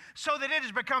 13. So that it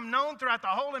has become known throughout the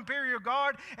whole imperial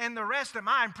guard and the rest that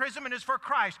my imprisonment is for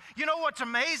Christ. You know what's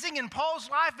amazing in Paul's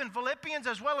life in Philippians,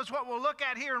 as well as what we'll look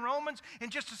at here in Romans in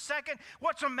just a second?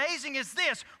 What's amazing is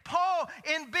this. Paul,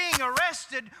 in being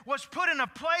arrested, was put in a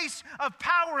place of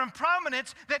power and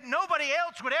prominence that nobody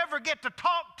else would ever get to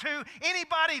talk to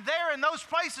anybody there in those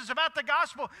places about the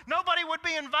gospel. Nobody would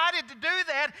be invited to do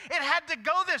that. It had to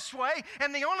go this way,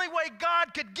 and the only way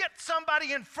God could get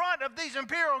somebody in front of these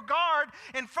imperial guard,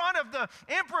 in front of the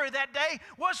emperor that day,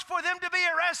 was for them to be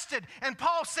arrested. And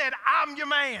Paul said, I'm your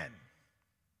man.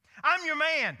 I'm your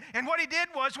man. And what he did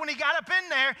was, when he got up in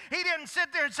there, he didn't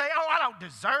sit there and say, oh, I don't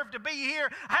deserve to be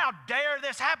here. How dare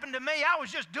this happen to me? I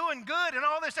was just doing good and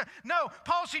all this. No,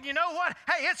 Paul said, you know what?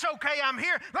 Hey, it's okay, I'm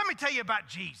here. Let me tell you about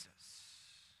Jesus.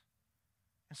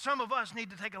 And some of us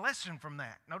need to take a lesson from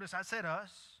that. Notice I said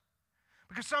us.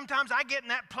 Because sometimes I get in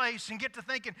that place and get to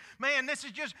thinking, man, this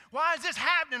is just, why is this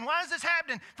happening? Why is this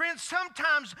happening? Friends,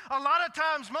 sometimes, a lot of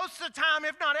times, most of the time,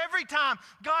 if not every time,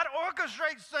 God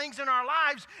orchestrates things in our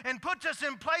lives and puts us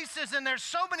in places, and there's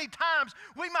so many times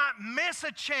we might miss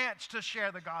a chance to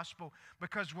share the gospel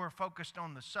because we're focused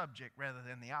on the subject rather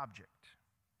than the object.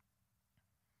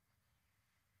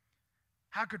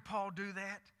 How could Paul do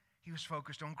that? He was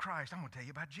focused on Christ. I'm going to tell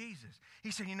you about Jesus.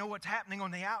 He said, you know what's happening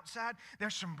on the outside?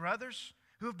 There's some brothers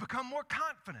who have become more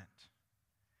confident.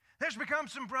 There's become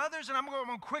some brothers, and I'm going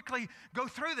to quickly go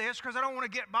through this because I don't want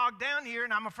to get bogged down here,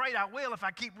 and I'm afraid I will if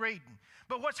I keep reading.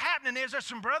 But what's happening is there's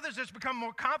some brothers that's become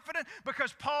more confident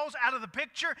because Paul's out of the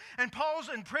picture, and Paul's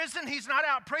in prison. He's not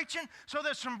out preaching. So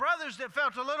there's some brothers that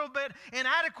felt a little bit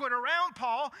inadequate around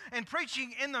Paul and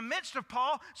preaching in the midst of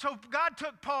Paul. So God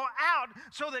took Paul out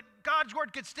so that God's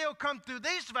word could still come through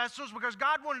these vessels because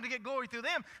God wanted to get glory through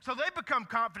them. So they become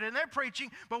confident in their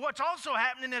preaching. But what's also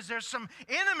happening is there's some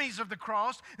enemies of the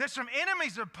cross. There's some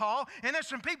enemies of Paul, and there's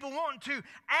some people wanting to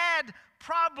add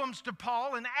problems to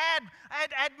Paul and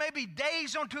add maybe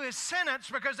days onto his sentence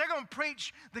because they're going to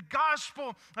preach the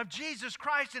gospel of Jesus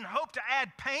Christ and hope to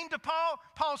add pain to Paul.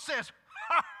 Paul says,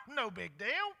 no big deal.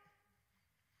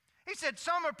 He said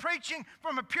some are preaching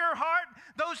from a pure heart.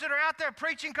 Those that are out there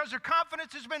preaching because their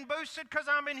confidence has been boosted because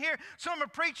I'm in here. Some are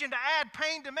preaching to add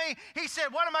pain to me. He said,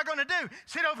 what am I going to do?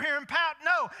 Sit over here and pout?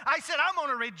 No. I said, I'm going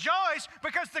to rejoice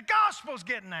because the gospel's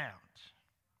getting out.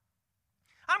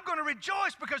 I'm going to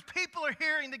rejoice because people are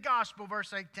hearing the gospel,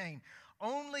 verse 18.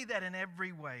 Only that in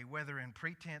every way, whether in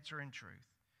pretense or in truth,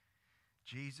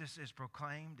 Jesus is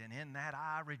proclaimed, and in that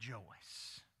I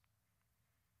rejoice.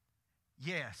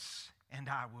 Yes, and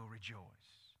I will rejoice.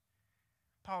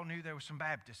 Paul knew there were some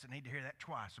Baptists that need to hear that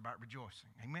twice about rejoicing.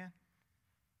 Amen?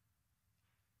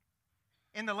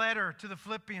 In the letter to the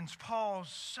Philippians, Paul's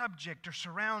subject or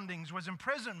surroundings was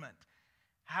imprisonment.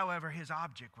 However, his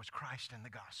object was Christ and the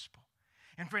gospel.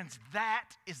 And friends, that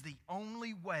is the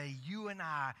only way you and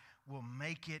I will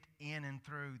make it in and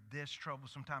through this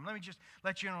troublesome time. Let me just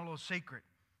let you in on a little secret.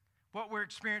 What we're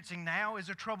experiencing now is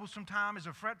a troublesome time, is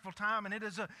a fretful time, and it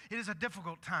is a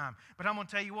difficult time. But I'm going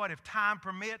to tell you what, if time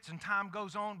permits and time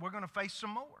goes on, we're going to face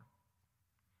some more.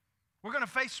 We're going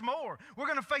to face more. We're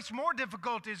going to face more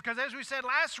difficulties because, as we said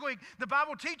last week, the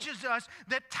Bible teaches us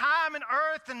that time and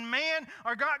earth and man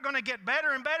are not going to get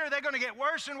better and better. They're going to get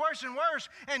worse and worse and worse.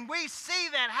 And we see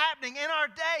that happening in our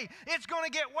day. It's going to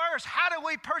get worse. How do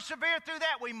we persevere through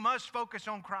that? We must focus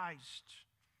on Christ.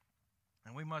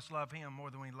 And we must love Him more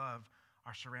than we love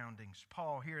our surroundings.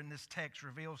 Paul, here in this text,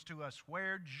 reveals to us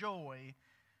where joy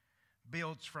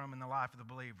builds from in the life of the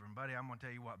believer. And buddy, I'm going to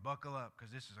tell you what, buckle up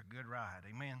because this is a good ride.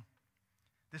 Amen?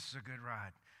 This is a good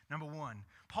ride. Number one,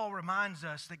 Paul reminds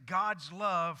us that God's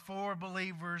love for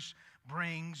believers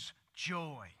brings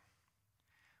joy.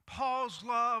 Paul's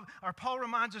love, or Paul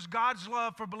reminds us God's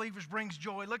love for believers brings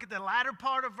joy. Look at the latter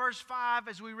part of verse 5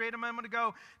 as we read a moment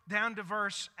ago, down to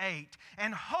verse 8.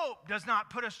 And hope does not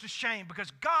put us to shame because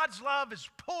God's love is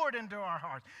poured into our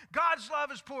hearts. God's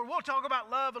love is poured. We'll talk about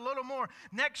love a little more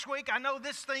next week. I know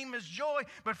this theme is joy,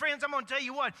 but friends, I'm going to tell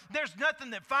you what, there's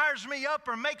nothing that fires me up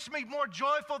or makes me more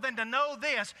joyful than to know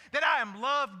this, that I am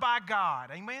loved by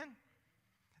God. Amen?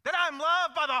 That I am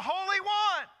loved by the Holy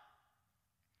One.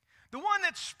 The one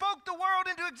that spoke the world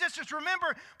into existence.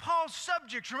 Remember Paul's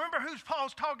subjects. Remember who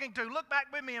Paul's talking to. Look back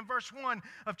with me in verse 1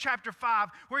 of chapter 5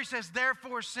 where he says,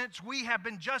 therefore, since we have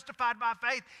been justified by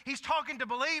faith, he's talking to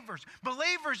believers.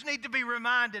 Believers need to be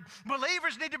reminded.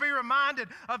 Believers need to be reminded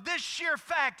of this sheer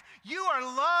fact. You are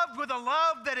loved with a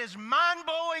love that is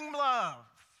mind-blowing love.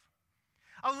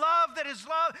 A love that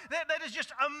is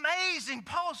just amazing.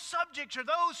 Paul's subjects are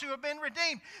those who have been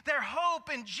redeemed. Their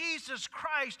hope in Jesus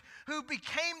Christ, who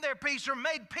became their peace or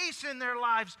made peace in their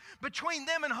lives between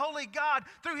them and holy God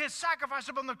through his sacrifice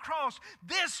upon the cross.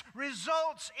 This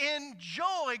results in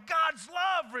joy. God's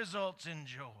love results in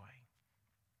joy.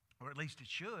 Or at least it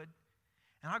should.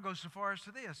 And I'll go so far as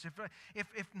to this.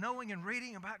 If knowing and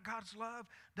reading about God's love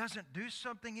doesn't do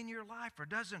something in your life or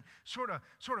doesn't sort of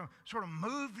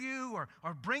move you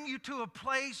or bring you to a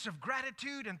place of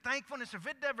gratitude and thankfulness, if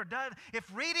it never does, if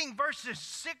reading verses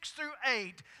 6 through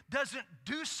 8 doesn't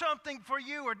do something for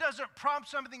you or doesn't prompt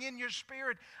something in your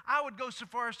spirit, I would go so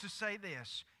far as to say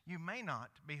this. You may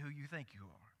not be who you think you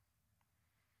are.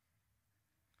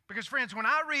 Because, friends, when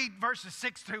I read verses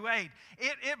 6 through 8,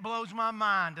 it blows my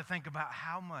mind to think about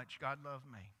how much God loved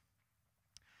me.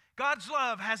 God's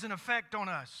love has an effect on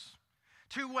us.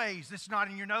 Two ways. This is not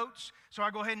in your notes, so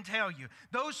I'll go ahead and tell you.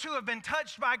 Those who have been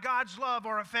touched by God's love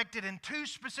are affected in two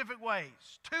specific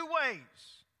ways. Two ways.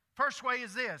 First way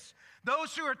is this.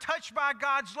 Those who are touched by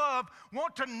God's love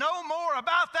want to know more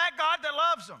about that God that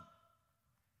loves them.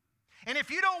 And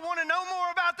if you don't want to know more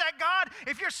about that God,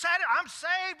 if you're sad, I'm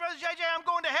saved, Brother JJ, I'm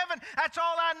going to heaven, that's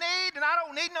all I need, and I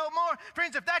don't need no more.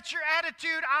 Friends, if that's your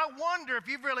attitude, I wonder if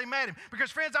you've really met him.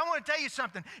 Because, friends, I want to tell you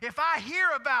something. If I hear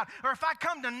about, or if I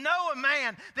come to know a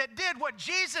man that did what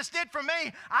Jesus did for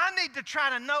me, I need to try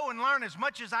to know and learn as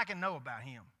much as I can know about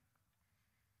him.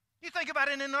 You think about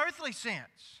it in an earthly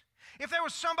sense. If there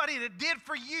was somebody that did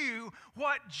for you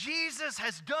what Jesus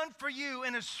has done for you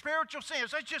in a spiritual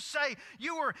sense, let's just say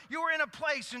you were in a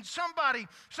place and somebody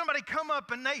come up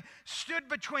and they stood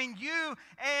between you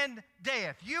and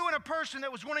death. You and a person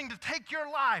that was wanting to take your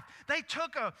life. They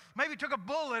maybe took a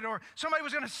bullet, or somebody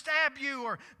was going to stab you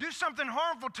or do something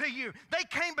harmful to you. They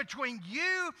came between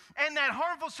you and that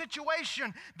harmful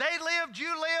situation. They lived,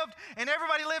 you lived, and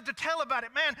everybody lived to tell about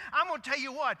it. Man, I'm going to tell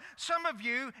you what, some of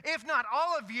you, if not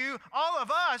all of you, all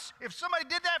of us, if somebody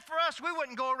did that for us, we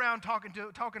wouldn't go around talking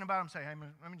about them and say, hey,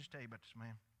 man, let me just tell you about this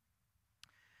man.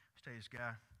 Let's tell you this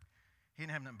guy. He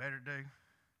didn't have nothing better to do.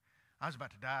 I was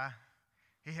about to die.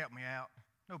 He helped me out.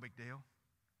 No big deal.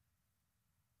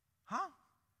 Huh?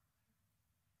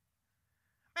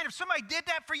 Man, if somebody did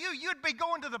that for you, you'd be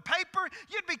going to the paper.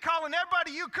 You'd be calling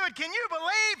everybody you could. Can you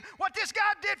believe what this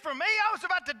guy did for me? I was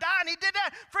about to die and he did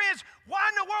that. Friends, why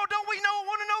in the world don't we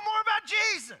want to know more about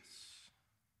Jesus?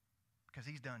 Because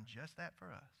he's done just that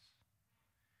for us.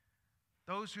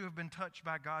 Those who have been touched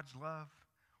by God's love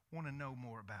want to know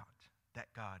more about that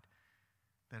God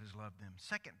that has loved them.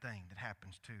 Second thing that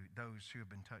happens to those who have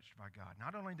been touched by God.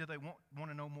 Not only do they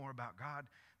want to know more about God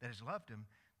that has loved them,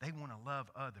 they want to love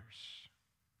others.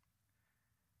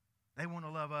 They want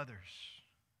to love others.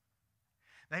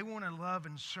 They want to love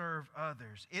and serve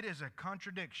others. It is a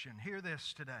contradiction. Hear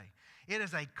this today. It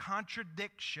is a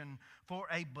contradiction for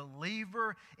a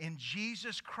believer in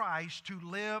Jesus Christ to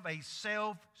live a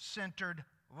self-centered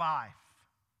life.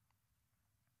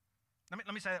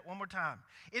 Let me say that one more time.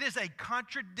 It is a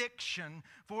contradiction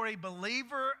for a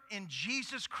believer in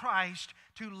Jesus Christ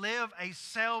to live a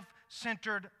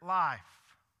self-centered life.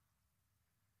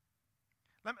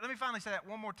 Let me finally say that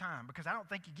one more time because I don't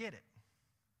think you get it.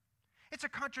 It's a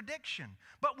contradiction.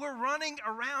 But we're running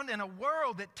around in a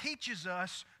world that teaches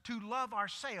us to love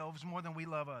ourselves more than we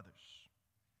love others.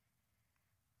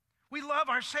 We love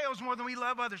ourselves more than we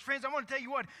love others. Friends, I want to tell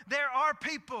you what, there are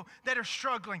people that are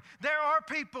struggling. There are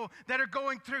people that are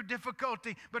going through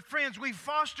difficulty. But friends, we've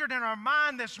fostered in our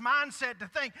mind this mindset to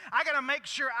think, I got to make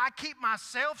sure I keep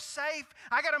myself safe.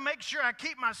 I got to make sure I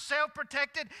keep myself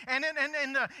protected. And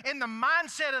in the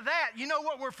mindset of that, you know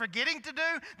what we're forgetting to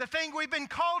do? The thing we've been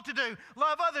called to do,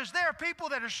 love others. There are people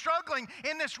that are struggling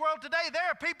in this world today. There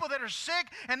are people that are sick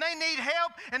and they need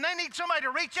help and they need somebody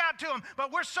to reach out to them.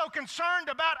 But we're so concerned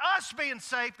about us being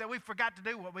safe that we forgot to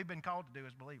do what we've been called to do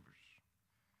as believers.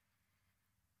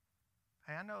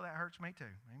 Hey, I know that hurts me too.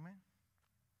 Amen.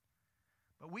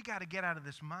 But we got to get out of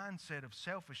this mindset of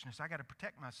selfishness. I got to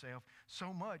protect myself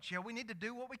so much. Yeah, we need to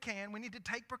do what we can. We need to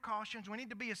take precautions. We need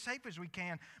to be as safe as we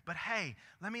can. But hey,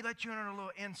 let me let you in on a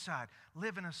little insight.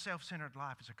 Living a self-centered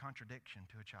life is a contradiction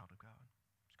to a child of God.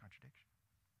 It's a contradiction.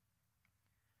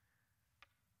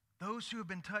 Those who have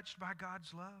been touched by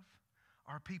God's love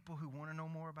are people who want to know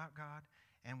more about God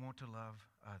and want to love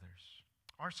others.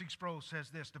 R.C. Sproul says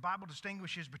this: the Bible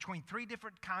distinguishes between three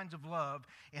different kinds of love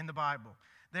in the Bible.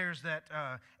 There's that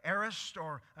eros,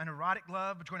 or an erotic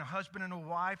love between a husband and a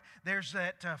wife. There's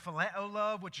that phileo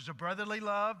love, which is a brotherly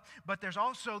love. But there's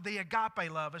also the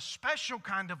agape love, a special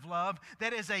kind of love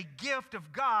that is a gift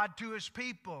of God to His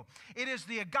people. It is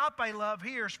the agape love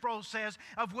here, Sproul says,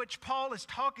 of which Paul is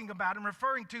talking about and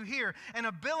referring to here. An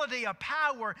ability, a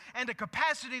power, and a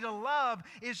capacity to love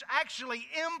is actually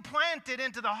implanted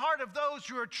into the heart of those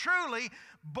who are truly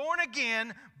born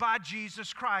again by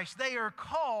Jesus Christ. They are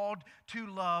called to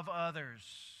love others.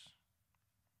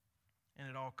 And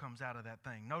it all comes out of that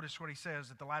thing. Notice what he says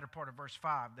at the latter part of verse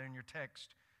 5 there in your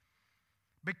text.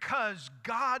 Because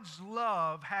God's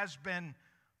love has been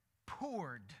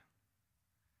poured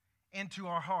into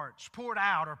our hearts, poured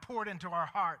out or poured into our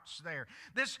hearts there.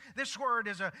 This word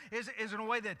is in a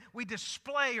way that we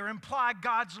display or imply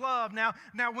God's love. Now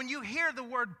when you hear the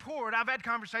word poured, I've had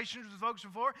conversations with folks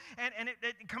before, and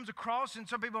it comes across, and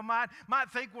some people might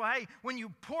think, well, hey, when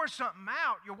you pour something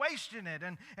out, you're wasting it.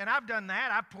 And I've done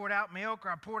that. I've poured out milk, or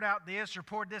I poured out this, or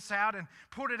poured this out, and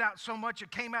poured it out so much,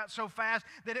 it came out so fast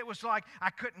that it was like I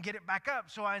couldn't get it back up,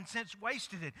 so I in a sense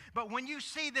wasted it. But when you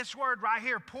see this word right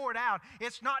here, poured out,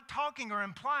 it's not talking or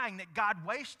implying that God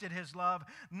wasted His love.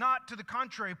 Not to the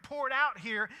contrary. Poured out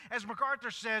here, as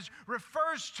MacArthur says,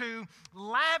 refers to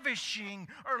lavishing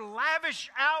or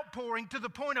lavish outpouring to the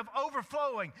point of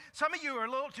overflowing. Some of you are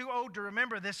a little too old to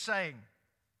remember this saying.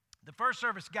 The first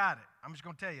service got it. I'm just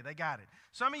going to tell you, they got it.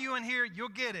 Some of you in here, you'll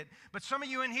get it. But some of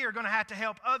you in here are going to have to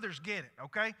help others get it,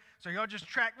 okay? So y'all just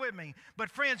track with me. But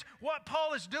friends, what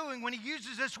Paul is doing when he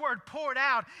uses this word poured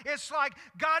out, it's like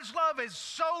God's love is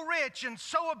so rich and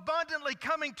so abundantly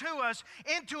coming to us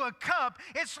into a cup.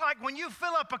 It's like when you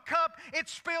fill up a cup, it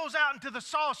spills out into the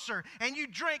saucer. And you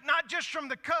drink not just from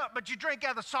the cup, but you drink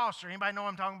out of the saucer. Anybody know what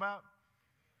I'm talking about?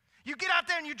 You get out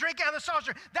there and you drink out of the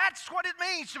saucer. That's what it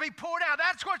means to be poured out.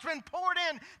 That's what's been poured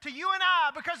in to you and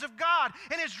I because of God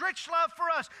and His rich love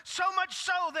for us. So much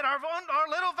so that our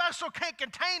little vessel can't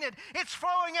contain it. It's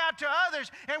flowing out to others,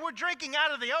 and we're drinking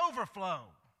out of the overflow.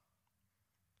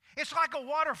 It's like a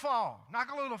waterfall,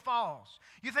 Nakalula Falls.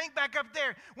 You think back up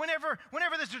there, whenever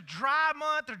there's a dry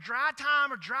month or dry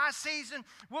time or dry season,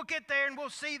 we'll get there and we'll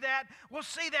see that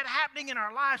happening in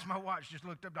our lives. My watch just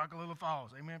looked up Nakalula Falls.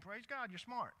 Amen. Praise God, you're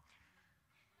smart.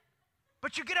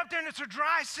 But you get up there and it's a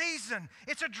dry season.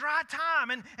 It's a dry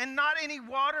time and not any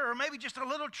water, or maybe just a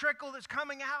little trickle that's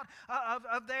coming out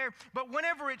of there. But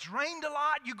whenever it's rained a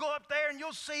lot, you go up there and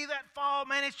you'll see that fall.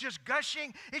 Man, it's just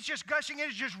gushing. It's just gushing.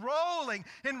 It's just rolling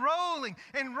and rolling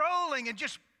and rolling and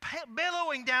just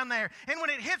billowing down there. And when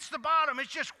it hits the bottom,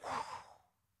 it's just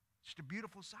a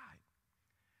beautiful sight.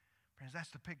 Friends,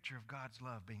 that's the picture of God's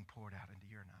love being poured out into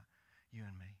you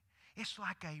and me. It's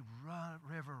like a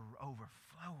river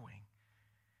overflowing.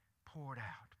 Poured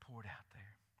out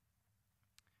there.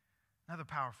 Another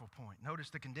powerful point. Notice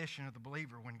the condition of the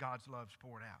believer when God's love is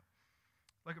poured out.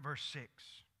 Look at verse 6.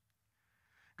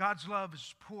 God's love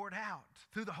is poured out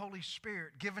through the Holy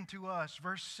Spirit given to us.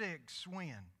 Verse 6,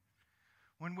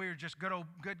 when we're just good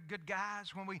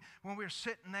guys, when we're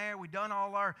sitting there, we've done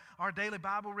all our daily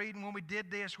Bible reading, when we did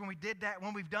this, when we did that,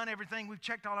 when we've done everything, we've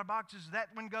checked all our boxes. Is that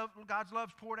when God's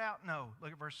love's poured out? No.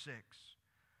 Look at verse 6.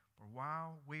 For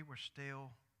while we were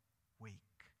still weak.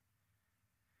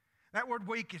 That word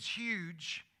weak is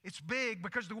huge. It's big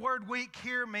because the word weak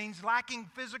here means lacking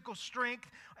physical strength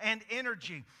and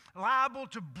energy, liable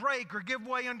to break or give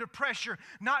way under pressure,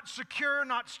 not secure,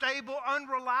 not stable,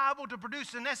 unreliable to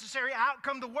produce the necessary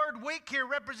outcome. The word weak here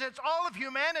represents all of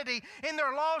humanity in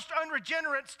their lost,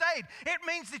 unregenerate state. It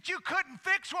means that you couldn't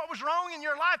fix what was wrong in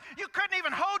your life. You couldn't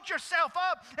even hold yourself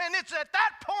up. And it's at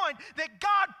that point that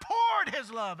God poured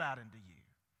His love out into you.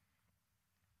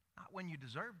 Not when you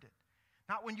deserved it.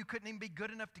 Not when you couldn't even be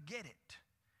good enough to get it.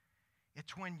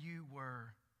 It's when you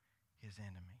were His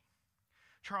enemy.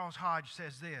 Charles Hodge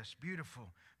says this, beautiful,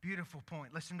 beautiful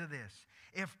point. Listen to this.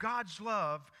 If God's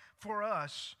love for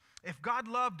us, if God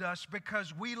loved us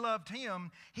because we loved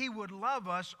Him, He would love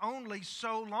us only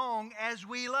so long as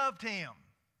we loved Him.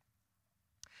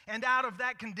 and out of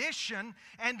that condition,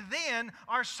 and then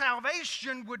our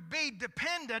salvation would be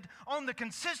dependent on the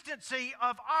consistency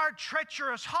of our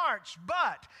treacherous hearts.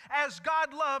 But as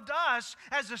God loved us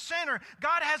as a sinner,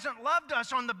 God hasn't loved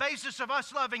us on the basis of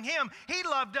us loving Him. He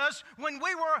loved us when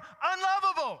we were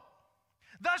unlovable,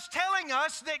 thus telling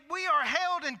us that we are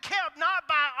held and kept not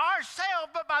by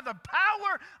ourselves, but by the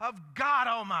power of God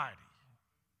Almighty.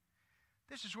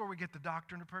 This is where we get the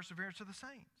doctrine of perseverance of the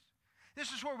saints.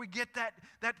 This is where we get that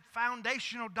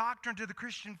foundational doctrine to the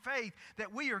Christian faith,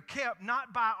 that we are kept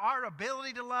not by our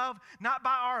ability to love, not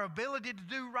by our ability to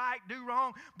do right, do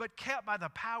wrong, but kept by the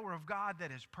power of God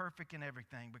that is perfect in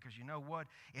everything. Because you know what?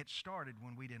 It started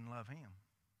when we didn't love Him.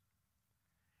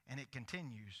 And it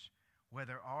continues.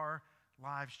 Whether our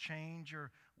lives change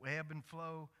or ebb and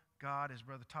flow, God, as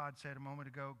Brother Todd said a moment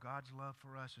ago, God's love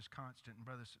for us is constant. And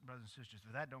brothers and sisters,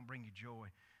 if that don't bring you joy,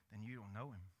 then you don't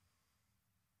know Him.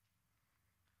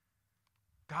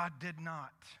 God did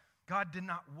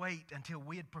not wait until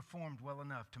we had performed well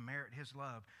enough to merit His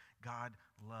love. God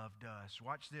loved us.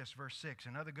 Watch this, verse 6.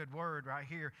 Another good word right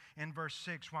here in verse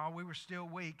 6. While we were still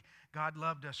weak, God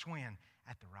loved us when?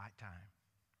 At the right time.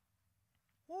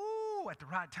 Woo, at the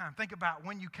right time. Think about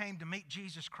when you came to meet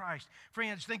Jesus Christ.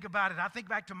 Friends, think about it. I think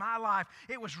back to my life.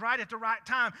 It was right at the right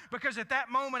time, because at that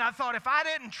moment I thought if I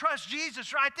didn't trust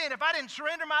Jesus right then, if I didn't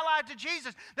surrender my life to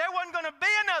Jesus, there wasn't going to be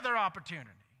another opportunity.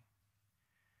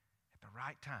 At the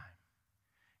right time,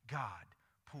 God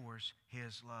pours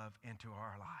His love into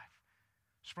our life.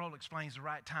 Sproul explains the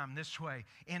right time this way.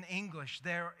 In English,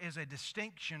 there is a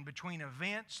distinction between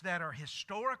events that are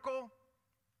historical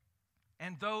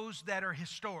and those that are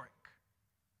historic.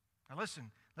 Now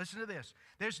listen to this.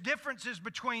 There's differences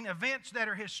between events that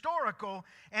are historical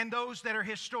and those that are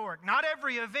historic. Not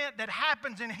every event that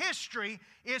happens in history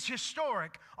is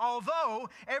historic. Although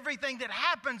everything that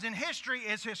happens in history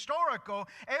is historical,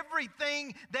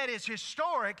 everything that is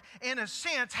historic, in a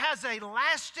sense, has a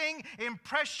lasting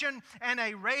impression and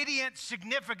a radiant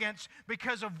significance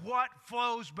because of what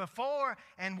flows before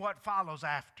and what follows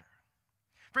after.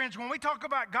 Friends, when we talk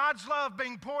about God's love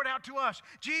being poured out to us,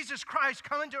 Jesus Christ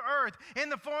coming to earth in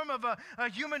the form of a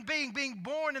human being, being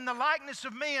born in the likeness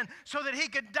of men so that He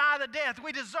could die the death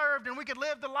we deserved and we could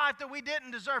live the life that we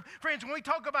didn't deserve. Friends, when we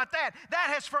talk about that, that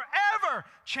has forever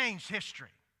changed history.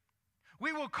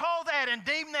 We will call that and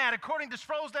deem that, according to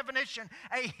Sproul's definition,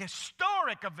 a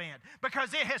historic event,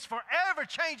 because it has forever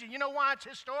changed. And you know why it's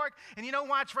historic? And you know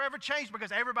why it's forever changed?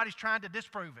 Because everybody's trying to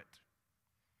disprove it.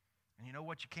 And you know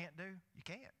what you can't do? You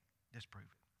can't disprove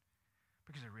it,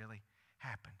 because it really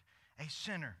happened. A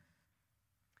sinner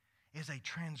is a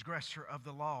transgressor of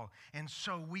the law. And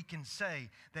so we can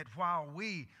say that while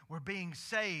we were being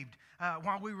saved,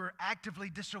 while we were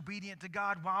actively disobedient to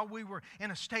God, while we were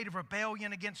in a state of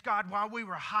rebellion against God, while we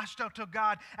were hostile to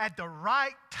God, at the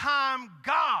right time,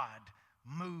 God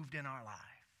moved in our life.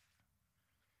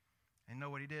 And know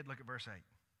what He did? Look at verse 8.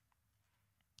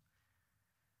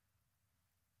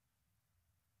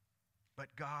 But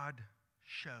God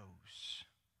shows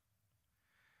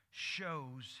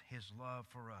His love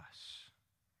for us.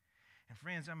 And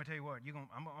friends, I'm going to tell you what,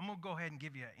 I'm going to go ahead and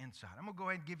give you an insight. I'm going to go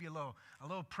ahead and give you a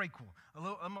little prequel.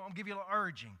 I'm going to give you a little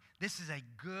urging. This is a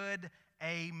good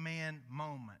amen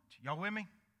moment. Y'all with me?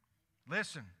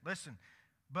 Listen.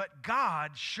 But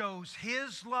God shows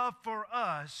His love for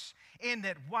us in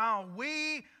that while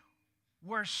we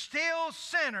were still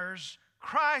sinners,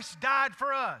 Christ died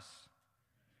for us.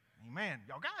 Amen.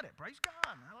 Y'all got it. Praise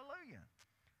God. Hallelujah.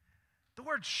 The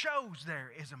word shows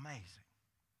there is amazing.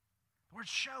 The word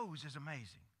shows is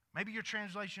amazing. Maybe your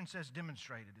translation says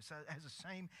demonstrated. It has the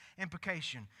same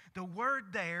implication. The word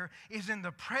there is in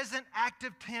the present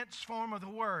active tense form of the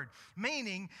word,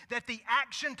 meaning that the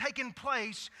action taking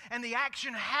place and the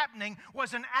action happening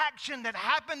was an action that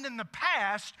happened in the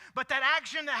past, but that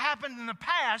action that happened in the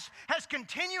past has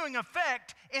continuing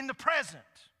effect in the present.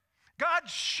 God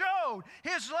showed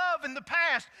His love in the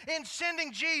past in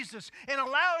sending Jesus and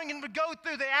allowing Him to go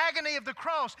through the agony of the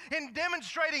cross, in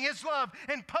demonstrating His love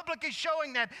and publicly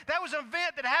showing that. That was an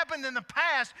event that happened in the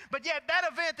past, but yet that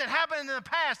event that happened in the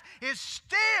past is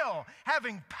still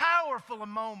having powerful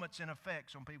moments and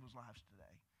effects on people's lives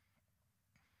today.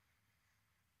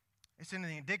 It's in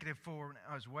the indicative form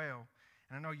as well,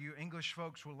 and I know you English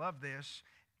folks will love this.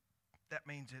 That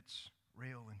means it's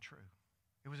real and true.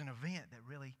 It was an event that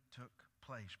really took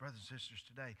place. Brothers and sisters,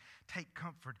 today, take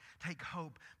comfort, take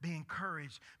hope, be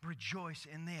encouraged, rejoice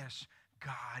in this.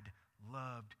 God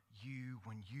loved you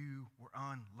when you were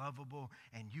unlovable,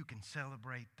 and you can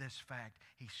celebrate this fact.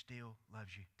 He still loves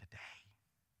you today.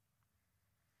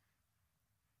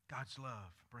 God's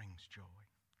love brings joy.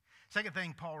 Second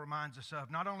thing Paul reminds us of,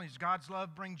 not only does God's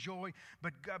love bring joy,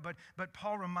 but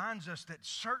Paul reminds us that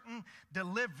certain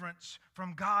deliverance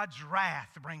from God's wrath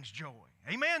brings joy.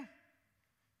 Amen?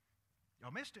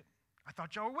 Y'all missed it. I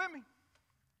thought y'all were with me.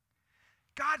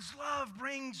 God's love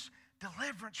brings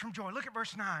deliverance from joy. Look at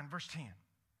verse 9, verse 10.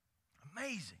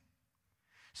 Amazing.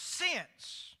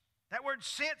 Since, that word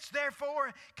since,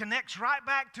 therefore, connects right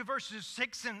back to verses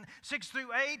 6 through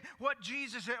 8. What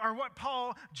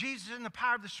Paul, Jesus in the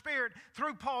power of the Spirit,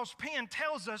 through Paul's pen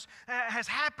tells us has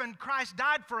happened. Christ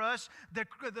died for us, the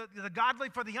godly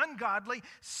for the ungodly.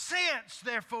 Since,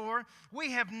 therefore,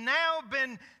 we have now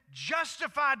been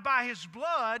justified by his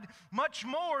blood, much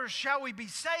more shall we be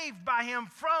saved by him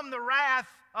from the wrath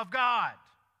of God.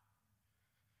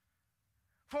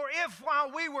 For if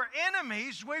while we were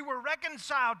enemies, we were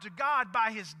reconciled to God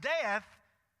by his death,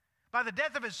 by the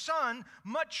death of his Son,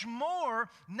 much more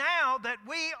now that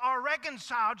we are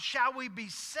reconciled shall we be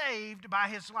saved by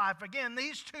his life. Again,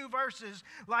 these two verses,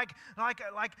 like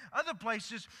other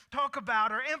places, talk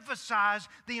about or emphasize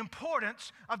the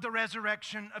importance of the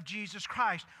resurrection of Jesus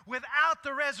Christ. Without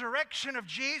the resurrection of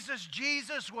Jesus,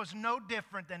 Jesus was no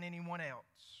different than anyone else.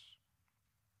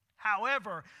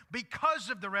 However,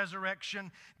 because of the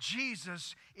resurrection,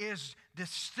 Jesus is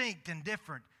distinct and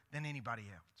different than anybody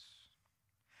else.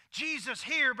 Jesus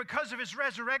here, because of his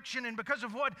resurrection and because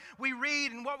of what we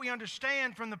read and what we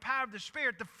understand from the power of the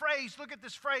Spirit, the phrase, look at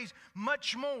this phrase,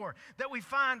 much more, that we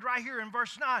find right here in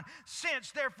verse 9.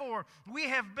 Since, therefore, we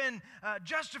have been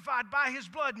justified by his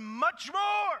blood, much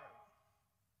more.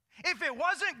 If it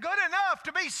wasn't good enough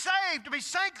to be saved, to be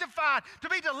sanctified, to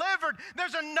be delivered,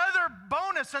 there's another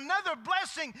bonus, another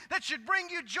blessing that should bring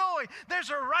you joy. There's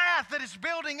a wrath that is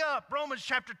building up. Romans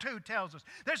chapter 2 tells us.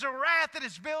 There's a wrath that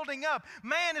is building up.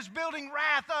 Man is building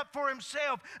wrath up for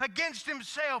himself, against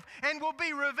himself, and will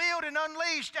be revealed and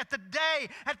unleashed at the day,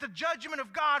 at the judgment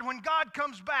of God, when God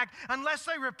comes back. Unless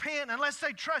they repent, unless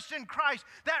they trust in Christ,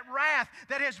 that wrath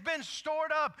that has been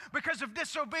stored up because of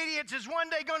disobedience is one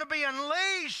day going to be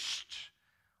unleashed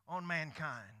on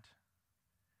mankind.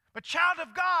 But child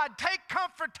of God, take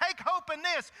comfort, take hope in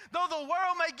this. Though the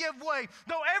world may give way,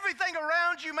 though everything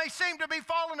around you may seem to be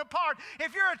falling apart,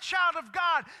 if you're a child of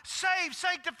God, saved,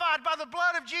 sanctified by the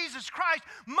blood of Jesus Christ,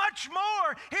 much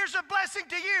more, here's a blessing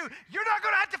to you. You're not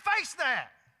going to have to face that.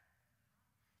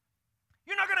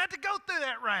 You're not going to have to go through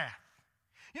that wrath.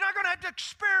 You're not going to have to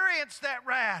experience that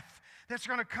wrath that's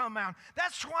going to come out.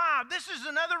 That's why, this is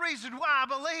another reason why I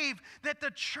believe that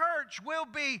the church will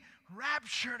be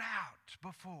raptured out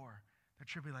before the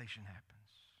tribulation happens.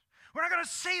 We're not going to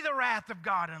see the wrath of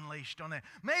God unleashed on that.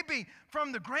 Maybe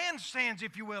from the grandstands,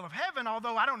 if you will, of heaven,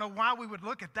 although I don't know why we would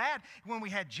look at that when we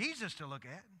had Jesus to look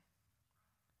at.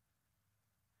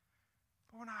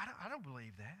 But I don't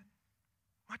believe that.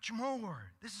 Much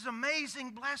more. This is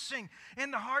amazing blessing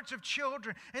in the hearts of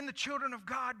children, in the children of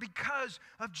God, because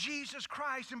of Jesus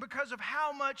Christ and because of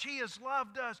how much he has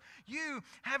loved us. You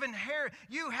had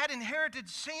inherited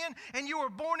sin, and you were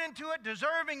born into it,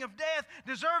 deserving of death,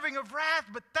 deserving of wrath.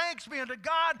 But thanks be unto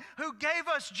God who gave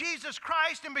us Jesus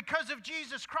Christ, and because of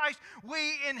Jesus Christ,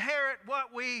 we inherit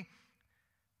we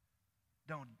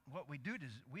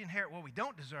inherit what we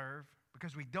don't deserve,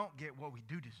 because we don't get what we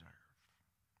do deserve.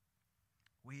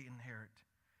 We inherit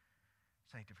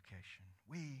sanctification.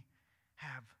 We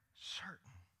have certain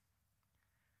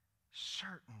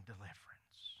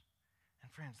deliverance.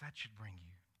 And friends, that should bring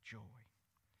you joy.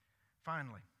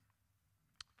 Finally,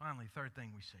 third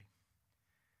thing we see.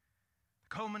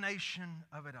 The culmination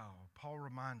of it all. Paul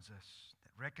reminds us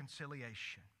that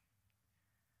reconciliation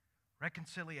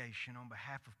on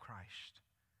behalf of Christ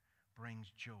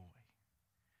brings joy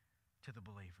to the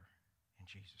believer in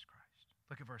Jesus Christ.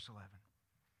 Look at verse 11.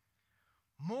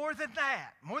 More than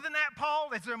that,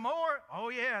 Paul, is there more? Oh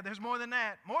yeah, there's more than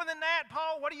that. More than that,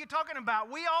 Paul, what are you talking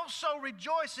about? We also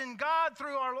rejoice in God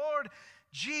through our Lord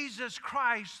Jesus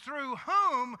Christ, through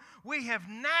whom we have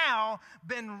now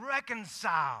been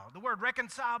reconciled. The word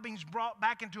reconcile means brought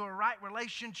back into a right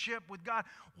relationship with God.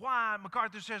 Why?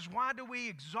 MacArthur says, why do we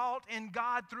exalt in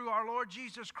God through our Lord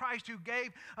Jesus Christ, who gave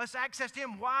us access to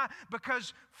him? Why?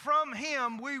 Because from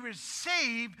him we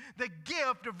received the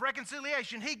gift of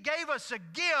reconciliation. He gave us a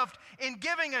gift in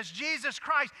giving us Jesus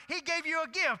Christ. He gave you a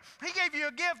gift. He gave you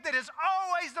a gift that is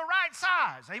always the right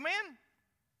size. Amen?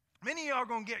 Many of y'all are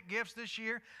going to get gifts this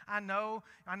year. I know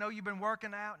you've been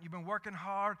working out, you've been working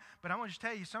hard, but I want to just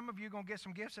tell you, some of you are going to get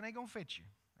some gifts and they ain't going to fit you.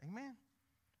 Amen?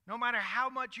 No matter how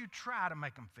much you try to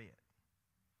make them fit.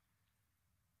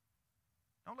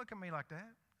 Don't look at me like that.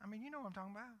 I mean, you know what I'm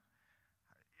talking about.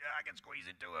 Yeah, I can squeeze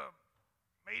into a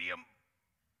medium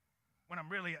when I'm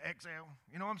really an XL.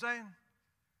 You know what I'm saying?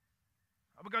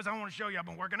 because I want to show you I've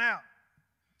been working out.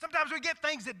 Sometimes we get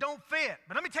things that don't fit.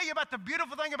 But let me tell you about the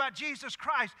beautiful thing about Jesus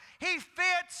Christ. He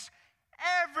fits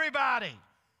everybody.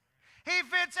 He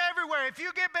fits everywhere. If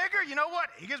you get bigger, you know what?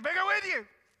 He gets bigger with you.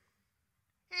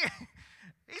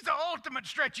 He's the ultimate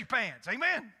stretchy pants.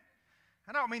 Amen?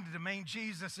 I don't mean to demean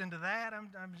Jesus into that.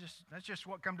 That's just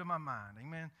what come to my mind.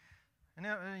 Amen? And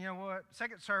you know what?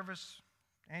 Second service,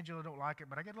 Angela don't like it,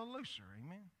 but I get a little looser.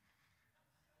 Amen?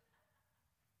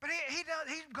 But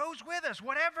he goes with us.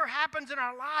 Whatever happens in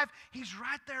our life, he's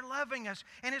right there loving us.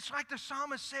 And it's like the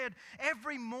psalmist said,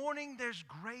 every morning there's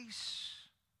grace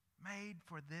made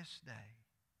for this day.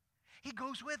 He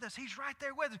goes with us. He's right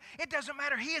there with us. It doesn't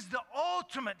matter. He is the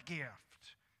ultimate gift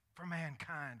for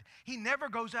mankind. He never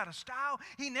goes out of style.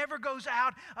 He never goes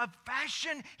out of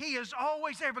fashion. He is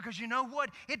always there because you know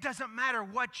what? It doesn't matter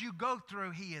what you go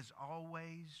through. He is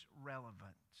always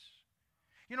relevant.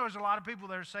 You know, there's a lot of people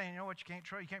that are saying, you know what, you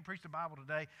can't preach the Bible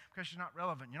today because it's not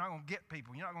relevant. You're not going to get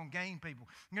people. You're not going to gain people.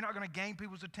 You're not going to gain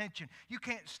people's attention. You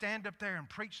can't stand up there and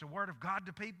preach the Word of God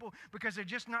to people because they're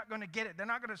just not going to get it. They're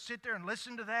not going to sit there and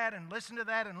listen to that and listen to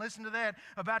that and listen to that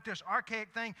about this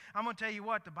archaic thing. I'm going to tell you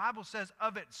what, the Bible says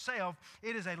of itself,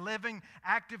 it is a living,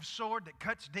 active sword that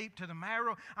cuts deep to the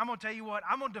marrow. I'm going to tell you what,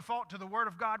 I'm going to default to the Word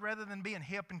of God rather than being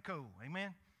hip and cool.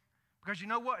 Amen? Because you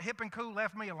know what? Hip and cool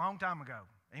left me a long time ago.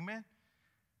 Amen?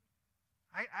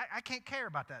 I can't care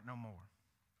about that no more.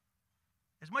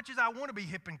 As much as I want to be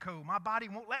hip and cool, my body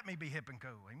won't let me be hip and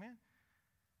cool. Amen?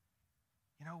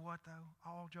 You know what, though?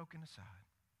 All joking aside,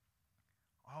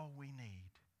 all we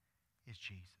need is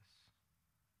Jesus.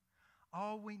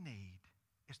 All we need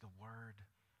is the Word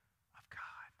of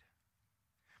God.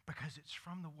 Because it's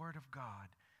from the Word of God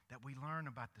that we learn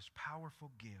about this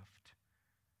powerful gift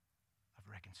of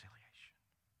reconciliation.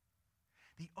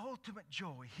 The ultimate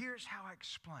joy, here's how I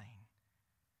explain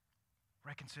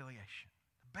reconciliation.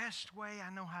 The best way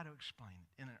I know how to explain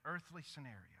it in an earthly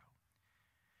scenario.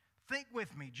 Think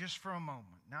with me just for a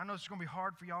moment. Now, I know it's going to be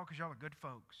hard for y'all because y'all are good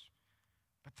folks.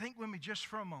 But think with me just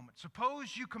for a moment.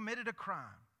 Suppose you committed a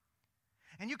crime.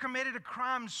 And you committed a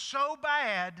crime so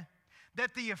bad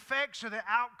that the effects or the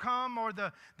outcome or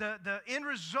the end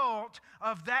result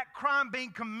of that crime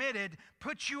being committed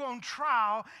put you on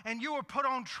trial, and you were put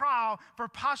on trial for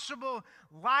possible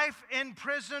life in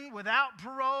prison without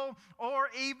parole or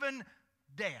even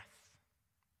death.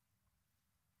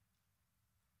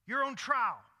 You're on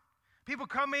trial. People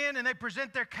come in and they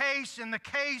present their case, and the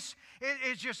case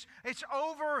it's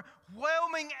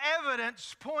overwhelming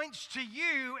evidence points to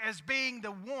you as being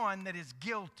the one that is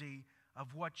guilty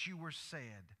of what you were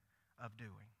said of doing.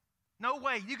 No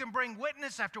way. You can bring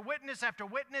witness after witness after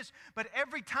witness, but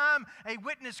every time a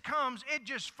witness comes, it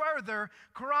just further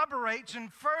corroborates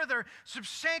and further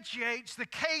substantiates the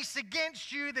case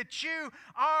against you that you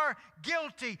are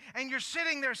guilty. And you're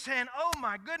sitting there saying, oh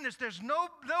my goodness, there's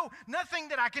nothing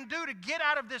that I can do to get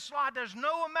out of this lot. There's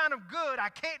no amount of good. I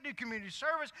can't do community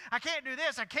service. I can't do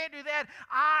this. I can't do that.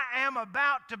 I am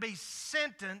about to be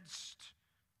sentenced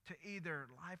to either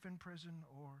life in prison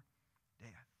or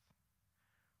death.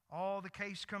 All the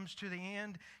case comes to the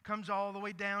end, comes all the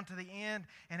way down to the end,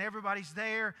 and everybody's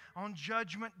there on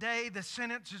Judgment Day. The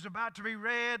sentence is about to be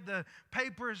read. The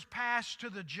paper is passed to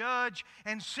the judge,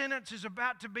 and sentence is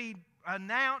about to be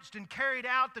announced and carried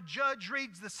out. The judge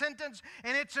reads the sentence,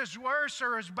 and it's as worse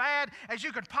or as bad as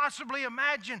you could possibly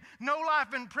imagine. No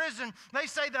life in prison. They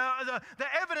say the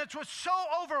evidence was so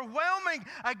overwhelming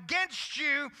against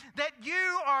you that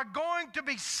you are going to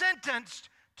be sentenced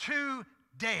to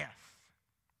death.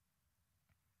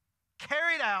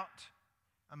 Carried out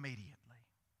immediately.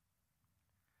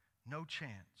 No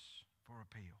chance for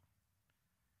appeal.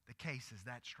 The case is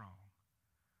that strong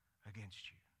against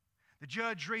you. The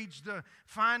judge reads the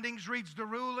findings, reads the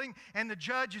ruling, and the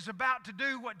judge is about to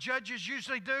do what judges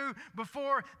usually do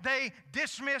before they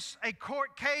dismiss a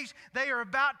court case. They are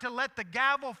about to let the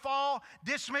gavel fall,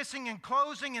 dismissing and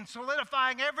closing and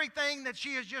solidifying everything that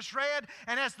she has just read.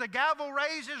 And as the gavel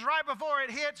raises right before it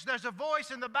hits, there's a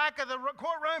voice in the back of the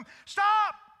courtroom,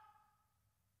 "Stop!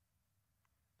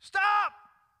 Stop!"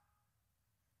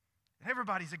 And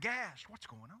everybody's aghast. What's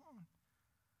going on?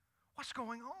 What's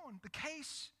going on? The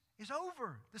case is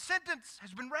over. The sentence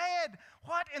has been read.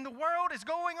 What in the world is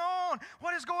going on?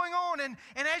 What is going on? And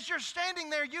as you're standing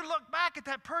there, you look back at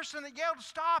that person that yelled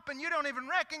stop, and you don't even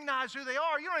recognize who they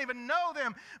are. You don't even know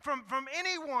them from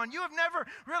anyone. You have never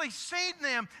really seen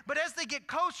them. But as they get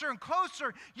closer and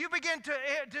closer, you begin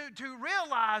to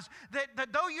realize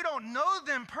that though you don't know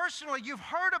them personally, you've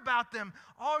heard about them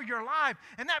all your life.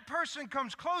 And that person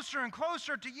comes closer and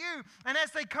closer to you. And as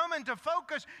they come into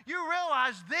focus, you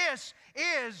realize this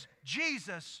is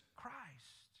Jesus Christ.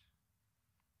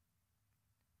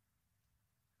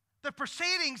 The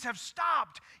proceedings have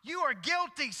stopped. You are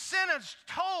guilty, sentenced,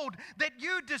 told that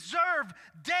you deserve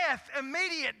death,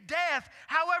 immediate death.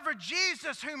 However,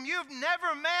 Jesus, whom you've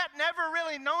never met, never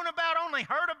really known about, only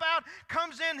heard about,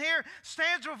 comes in here,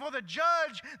 stands before the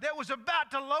judge that was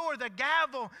about to lower the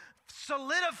gavel,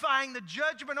 solidifying the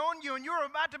judgment on you, and you're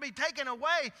about to be taken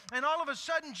away. And all of a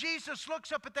sudden, Jesus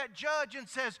looks up at that judge and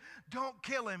says, "Don't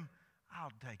kill him.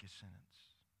 I'll take his sentence."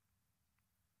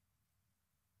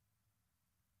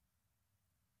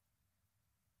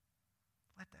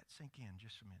 Let that sink in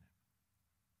just a minute.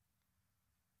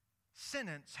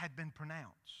 Sentence had been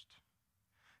pronounced.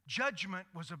 Judgment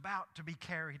was about to be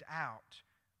carried out,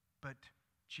 but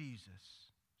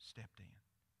Jesus stepped in.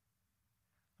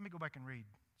 Let me go back and read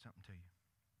something to you.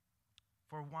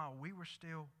 For while we were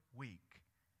still weak,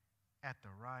 at the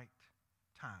right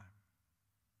time.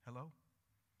 Hello?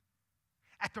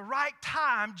 At the right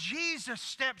time, Jesus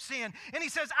steps in and he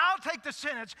says, "I'll take the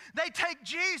sentence." They take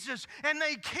Jesus and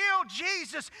they kill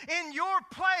Jesus in your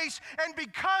place. And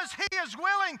because he is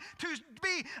willing to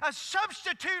be a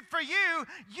substitute for you,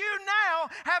 you now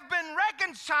have been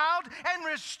reconciled and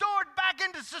restored back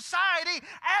into society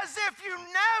as if you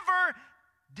never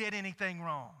did anything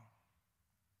wrong.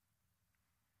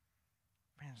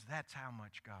 Friends, that's how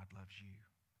much God loves you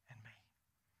and me.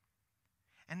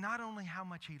 And not only how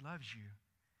much he loves you,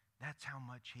 that's how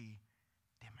much he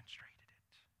demonstrated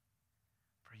it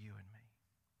for you and me.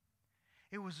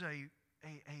 It was a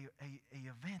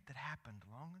event that happened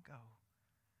long ago,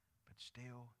 but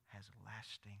still has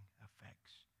lasting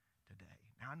effects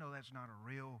today. Now, I know that's not a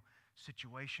real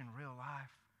situation, real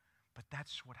life, but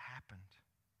that's what happened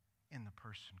in the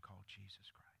person called Jesus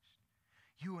Christ.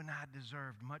 You and I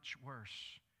deserved much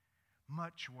worse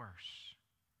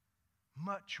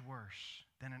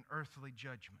than an earthly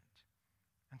judgment.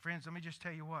 And friends, let me just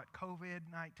tell you what,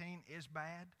 COVID-19 is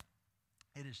bad.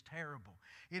 It is terrible.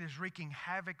 It is wreaking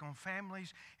havoc on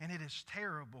families, and it is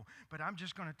terrible. But I'm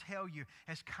just going to tell you,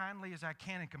 as kindly as I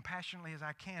can and compassionately as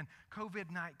I can,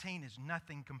 COVID-19 is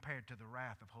nothing compared to the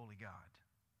wrath of holy God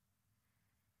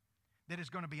that is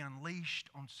going to be unleashed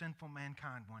on sinful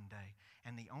mankind one day.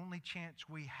 And the only chance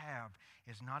we have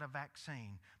is not a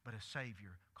vaccine, but a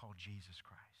Savior called Jesus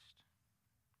Christ.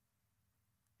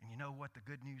 And you know what the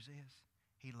good news is?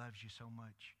 He loves you so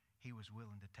much, he was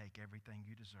willing to take everything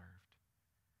you deserved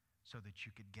so that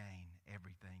you could gain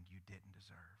everything you didn't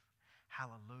deserve.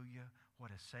 Hallelujah, what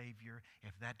a Savior.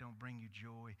 If that don't bring you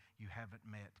joy, you haven't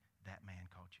met that man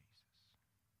called Jesus.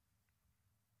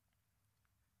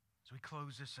 So we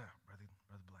close this up, Brother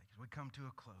Blake. As we come to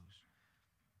a close,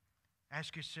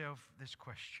 ask yourself this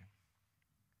question.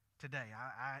 Today,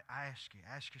 I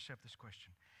ask yourself this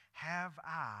question. Have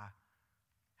I,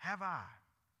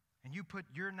 and you put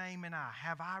your name in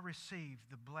have I received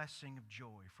the blessing of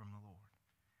joy from the Lord?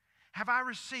 Have I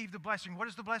received the blessing? What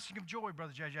is the blessing of joy,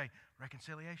 Brother JJ?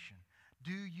 Reconciliation.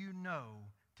 Do you know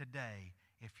today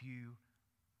if you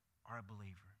are a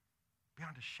believer?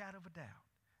 Beyond a shadow of a doubt.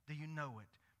 Do you know it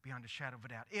beyond a shadow of a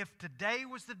doubt? If today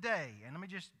was the day, and let me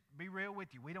just be real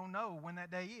with you, we don't know when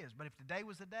that day is, but if today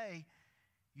was the day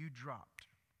you dropped,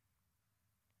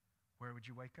 where would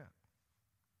you wake up?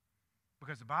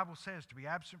 Because the Bible says to be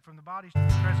absent from the body is to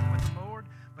be present with the Lord.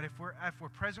 But if we're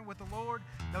present with the Lord,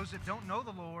 those that don't know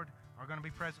the Lord are going to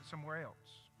be present somewhere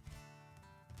else.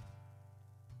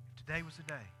 If today was the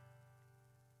day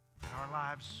that our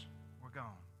lives were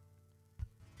gone,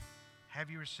 have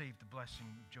you received the blessing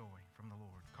of joy from the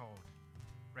Lord called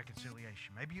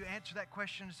reconciliation? Maybe you answer that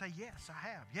question and say, yes, I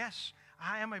have. Yes,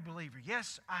 I am a believer.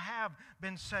 Yes, I have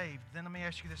been saved. Then let me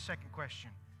ask you the second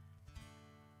question.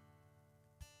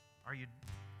 Are you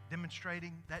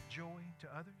demonstrating that joy to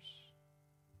others?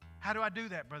 How do I do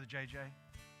that, Brother JJ?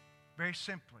 Very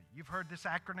simply. You've heard this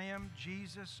acronym,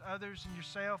 Jesus, others, and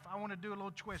yourself. I want to do a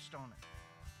little twist on it.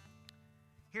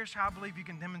 Here's how I believe you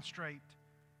can demonstrate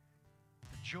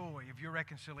the joy of your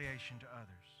reconciliation to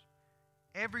others.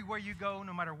 Everywhere you go,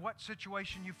 no matter what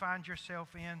situation you find yourself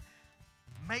in,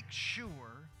 make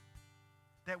sure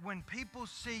that when people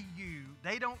see you,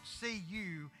 they don't see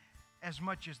you as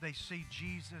much as they see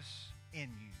Jesus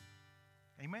in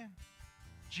you. Amen?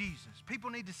 Jesus. People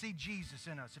need to see Jesus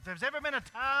in us. If there's ever been a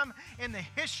time in the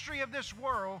history of this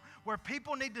world where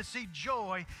people need to see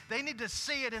joy, they need to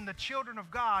see it in the children of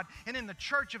God and in the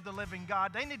church of the living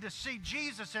God. They need to see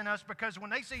Jesus in us, because when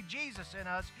they see Jesus in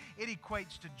us, it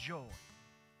equates to joy.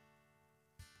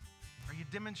 Are you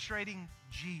demonstrating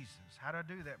Jesus? How do I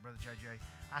do that, Brother JJ?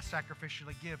 I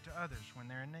sacrificially give to others when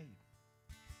they're in need.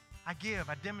 I give,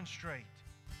 I demonstrate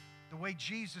the way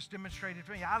Jesus demonstrated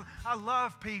for me. I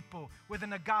love people with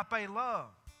an agape love.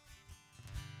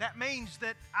 That means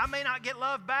that I may not get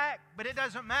love back, but it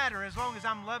doesn't matter as long as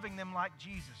I'm loving them like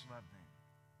Jesus loved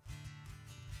them.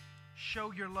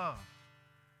 Show your love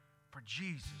for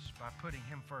Jesus by putting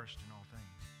Him first in all things.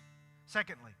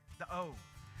 Secondly, the O.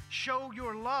 Show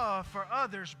your love for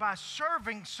others by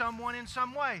serving someone in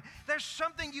some way. There's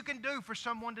something you can do for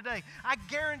someone today. I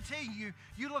guarantee you,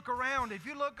 you look around, if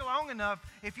you look long enough,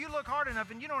 if you look hard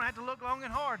enough, and you don't have to look long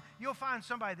and hard, you'll find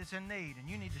somebody that's in need, and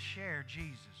you need to share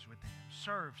Jesus with them.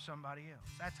 Serve somebody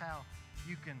else. That's how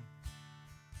you can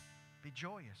be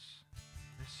joyous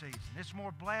this season. It's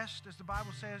more blessed, as the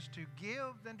Bible says, to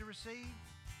give than to receive.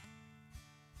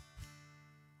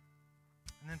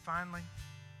 And then finally,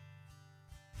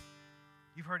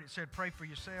 you've heard it said, pray for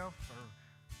yourself, or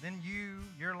then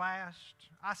you're last.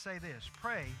 I say this,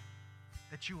 pray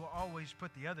that you will always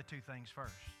put the other two things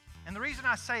first. And the reason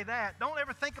I say that, don't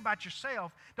ever think about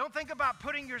yourself. Don't think about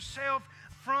putting yourself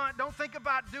front. Don't think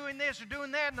about doing this or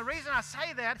doing that. And the reason I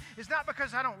say that is not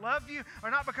because I don't love you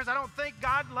or not because I don't think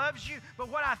God loves you, but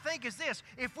what I think is this.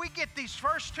 If we get these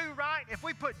first two right, if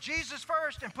we put Jesus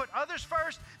first and put others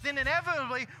first, then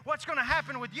inevitably what's going to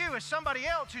happen with you is somebody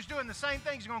else who's doing the same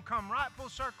thing is going to come right full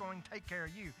circle and take care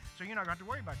of you. So you're not going to have to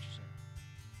worry about yourself.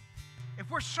 If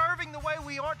we're serving the way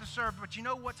we ought to serve, but you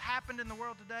know what's happened in the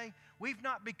world today? We've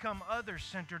not become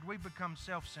others-centered. We've become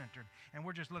self-centered, and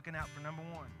we're just looking out for number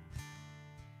one.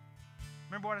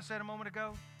 Remember what I said a moment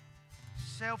ago?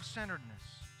 Self-centeredness,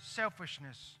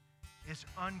 selfishness is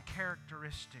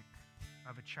uncharacteristic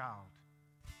of a child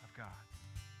of God.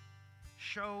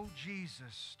 Show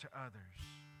Jesus to others.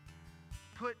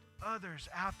 Put others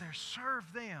out there. Serve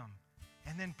them.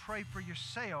 And then pray for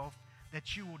yourself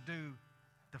that you will do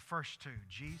the first two,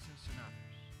 Jesus and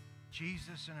others.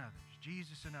 Jesus and others.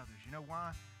 Jesus and others. You know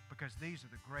why? Because these are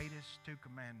the greatest two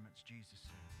commandments Jesus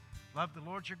said. Love the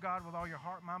Lord your God with all your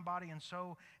heart, mind, body, and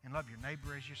soul, and love your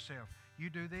neighbor as yourself. You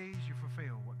do these, you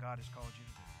fulfill what God has called you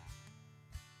to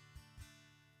do.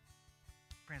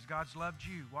 Friends, God's loved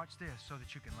you, watch this, so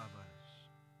that you can love others.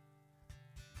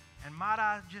 And might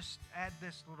I just add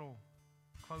this little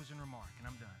closing remark, and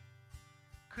I'm done.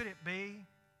 Could it be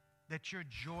that you're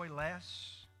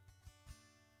joyless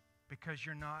because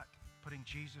you're not putting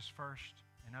Jesus first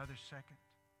and others second?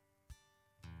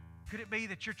 Could it be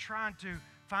that you're trying to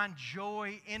find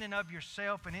joy in and of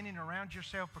yourself and in and around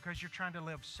yourself because you're trying to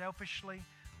live selfishly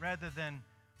rather than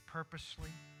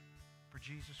purposely for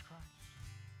Jesus Christ?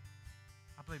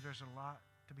 I believe there's a lot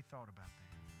to be thought about there.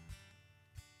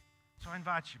 So I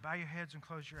invite you, bow your heads and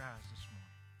close your eyes this morning.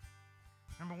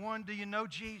 Number one, do you know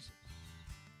Jesus?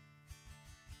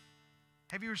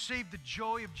 Have you received the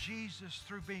joy of Jesus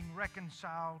through being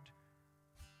reconciled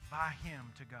by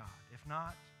Him to God? If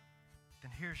not,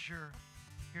 then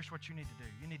here's what you need to do.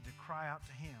 You need to cry out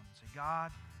to Him. Say,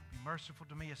 God, be merciful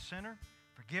to me, a sinner.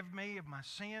 Forgive me of my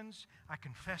sins. I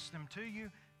confess them to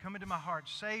you. Come into my heart.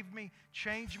 Save me.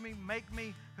 Change me. Make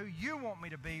me who you want me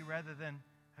to be rather than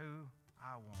who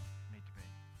I want me to be.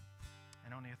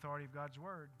 And on the authority of God's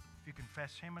Word, if you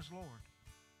confess Him as Lord,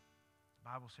 the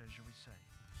Bible says you'll be saved.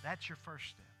 That's your first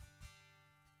step.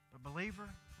 But believer,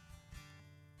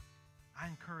 I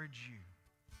encourage you.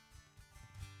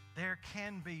 There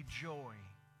can be joy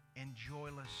in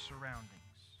joyless surroundings.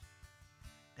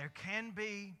 There can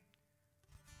be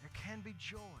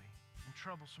joy in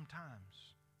troublesome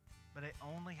times. But it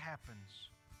only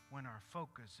happens when our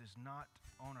focus is not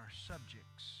on our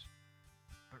subjects,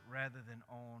 but rather than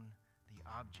on the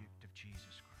object of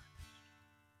Jesus Christ.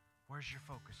 Where's your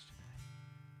focus today?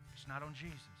 If it's not on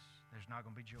Jesus, there's not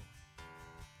going to be joy.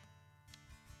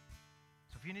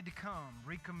 So if you need to come,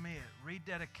 recommit,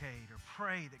 rededicate, or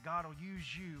pray that God will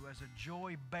use you as a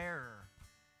joy bearer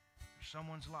for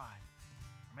someone's life,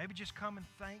 or maybe just come and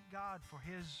thank God for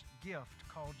His gift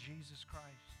called Jesus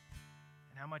Christ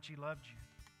and how much He loved you.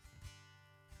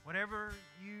 Whatever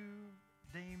you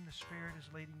deem the Spirit is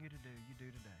leading you to do, you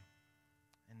do today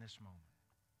in this moment.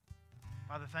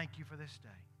 Father, thank you for this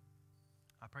day.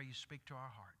 I pray you speak to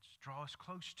our hearts. Draw us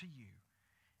close to you,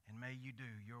 and may you do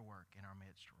your work in our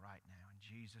midst right now. In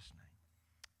Jesus' name.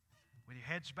 With your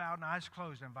heads bowed and eyes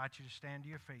closed, I invite you to stand to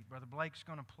your feet. Brother Blake's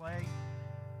going to play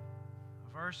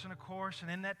a verse and a chorus,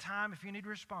 and in that time, if you need to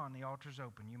respond, the altar's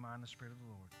open. You mind the Spirit of the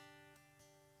Lord.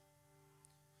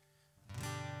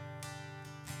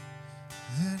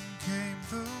 Then came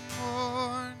the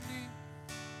morning,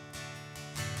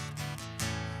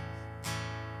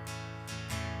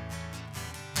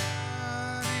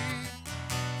 body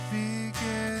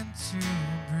began to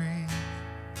breathe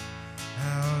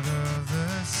out of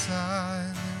the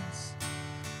silence,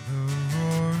 the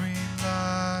roaring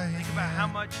lion. Think about how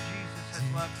much Jesus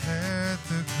has loved you. Declared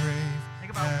the grave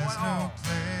Think about has what no all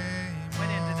place.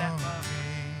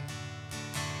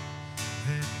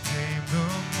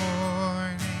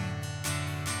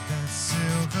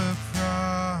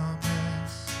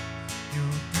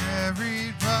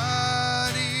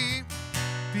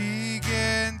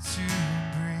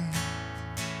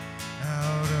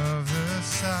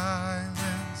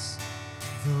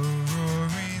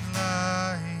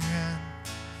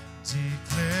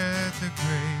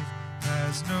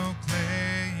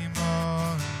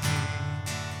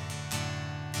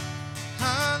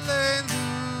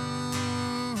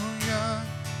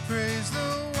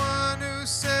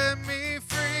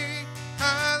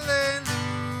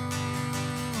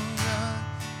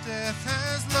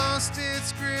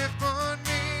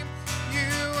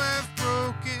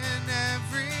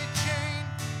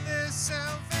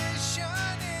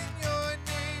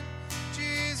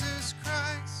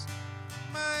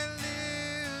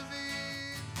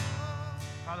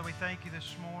 thank you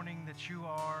this morning that you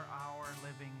are our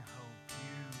living hope.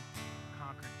 You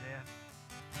conquered death,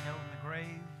 hell, and the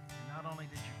grave. And not only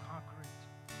did you conquer it,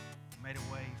 you made a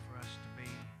way for us to be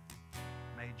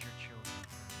made your children.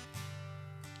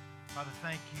 Father,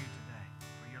 thank you today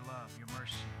for your love, your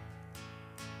mercy.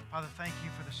 Father, thank you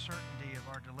for the certainty of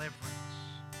our deliverance.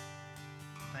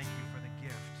 Thank you for the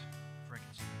gift of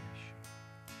reconciliation.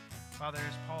 Father,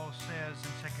 as Paul says in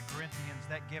 2 Corinthians,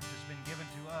 that gift has been given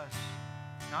to us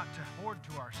not to hoard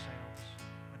to ourselves,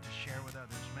 but to share with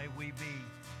others. May we be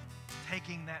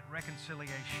taking that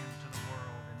reconciliation to the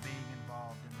world and being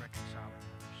involved in reconciling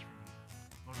others for you.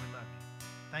 Lord, we love you.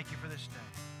 Thank you for this day.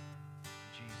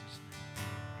 In Jesus' name,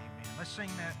 amen. Let's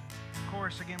sing that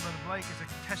chorus again, Brother Blake, as a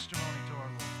testimony to our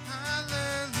Lord.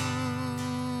 Hallelujah,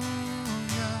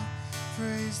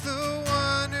 praise the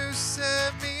one who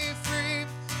set me free.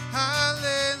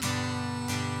 Hallelujah,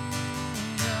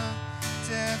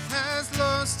 death has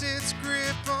lost its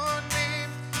grip on me.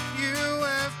 You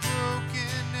have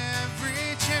broken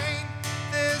every chain.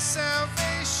 There's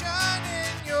salvation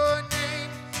in your name,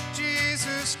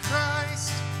 Jesus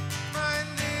Christ, my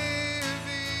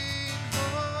living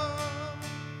hope.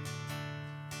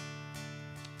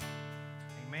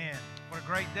 Amen. What a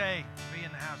great day to be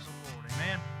in the house of the Lord.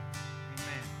 Amen.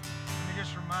 Amen. Let me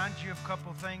just remind you of a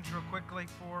couple of things real quickly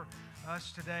for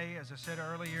us today. As I said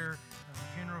earlier, the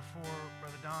funeral for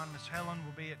Brother Don and Miss Helen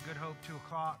will be at Good Hope, 2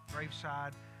 o'clock,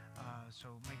 graveside. So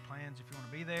make plans if you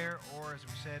want to be there, or as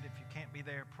we said, if you can't be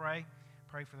there, pray.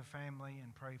 Pray for the family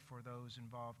and pray for those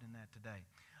involved in that today.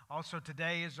 Also,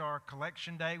 today is our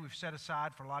collection day. We've set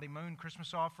aside for Lottie Moon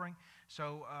Christmas offering.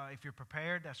 So if you're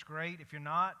prepared, that's great. If you're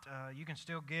not, you can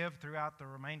still give throughout the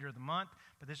remainder of the month.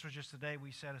 But this was just the day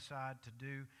we set aside to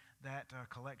do that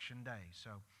collection day.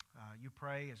 So you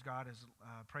pray as God has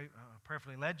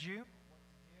prayerfully led you.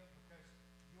 Because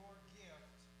your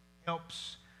gift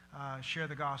helps share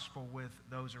the gospel with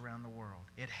those around the world.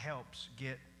 It helps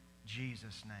get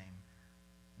Jesus' name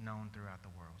known throughout the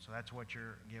world. So that's what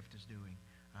your gift is doing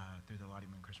through the Lottie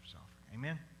Moon Christmas offering.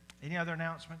 Amen. Any other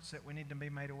announcements that we need to be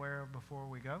made aware of before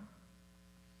we go?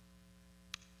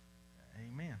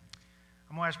 Amen.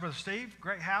 I'm going to ask Brother Steve,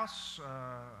 Great House,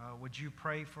 would you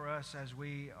pray for us as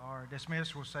we are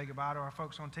dismissed? We'll say goodbye to our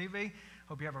folks on TV.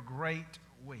 Hope you have a great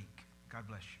week. God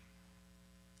bless you.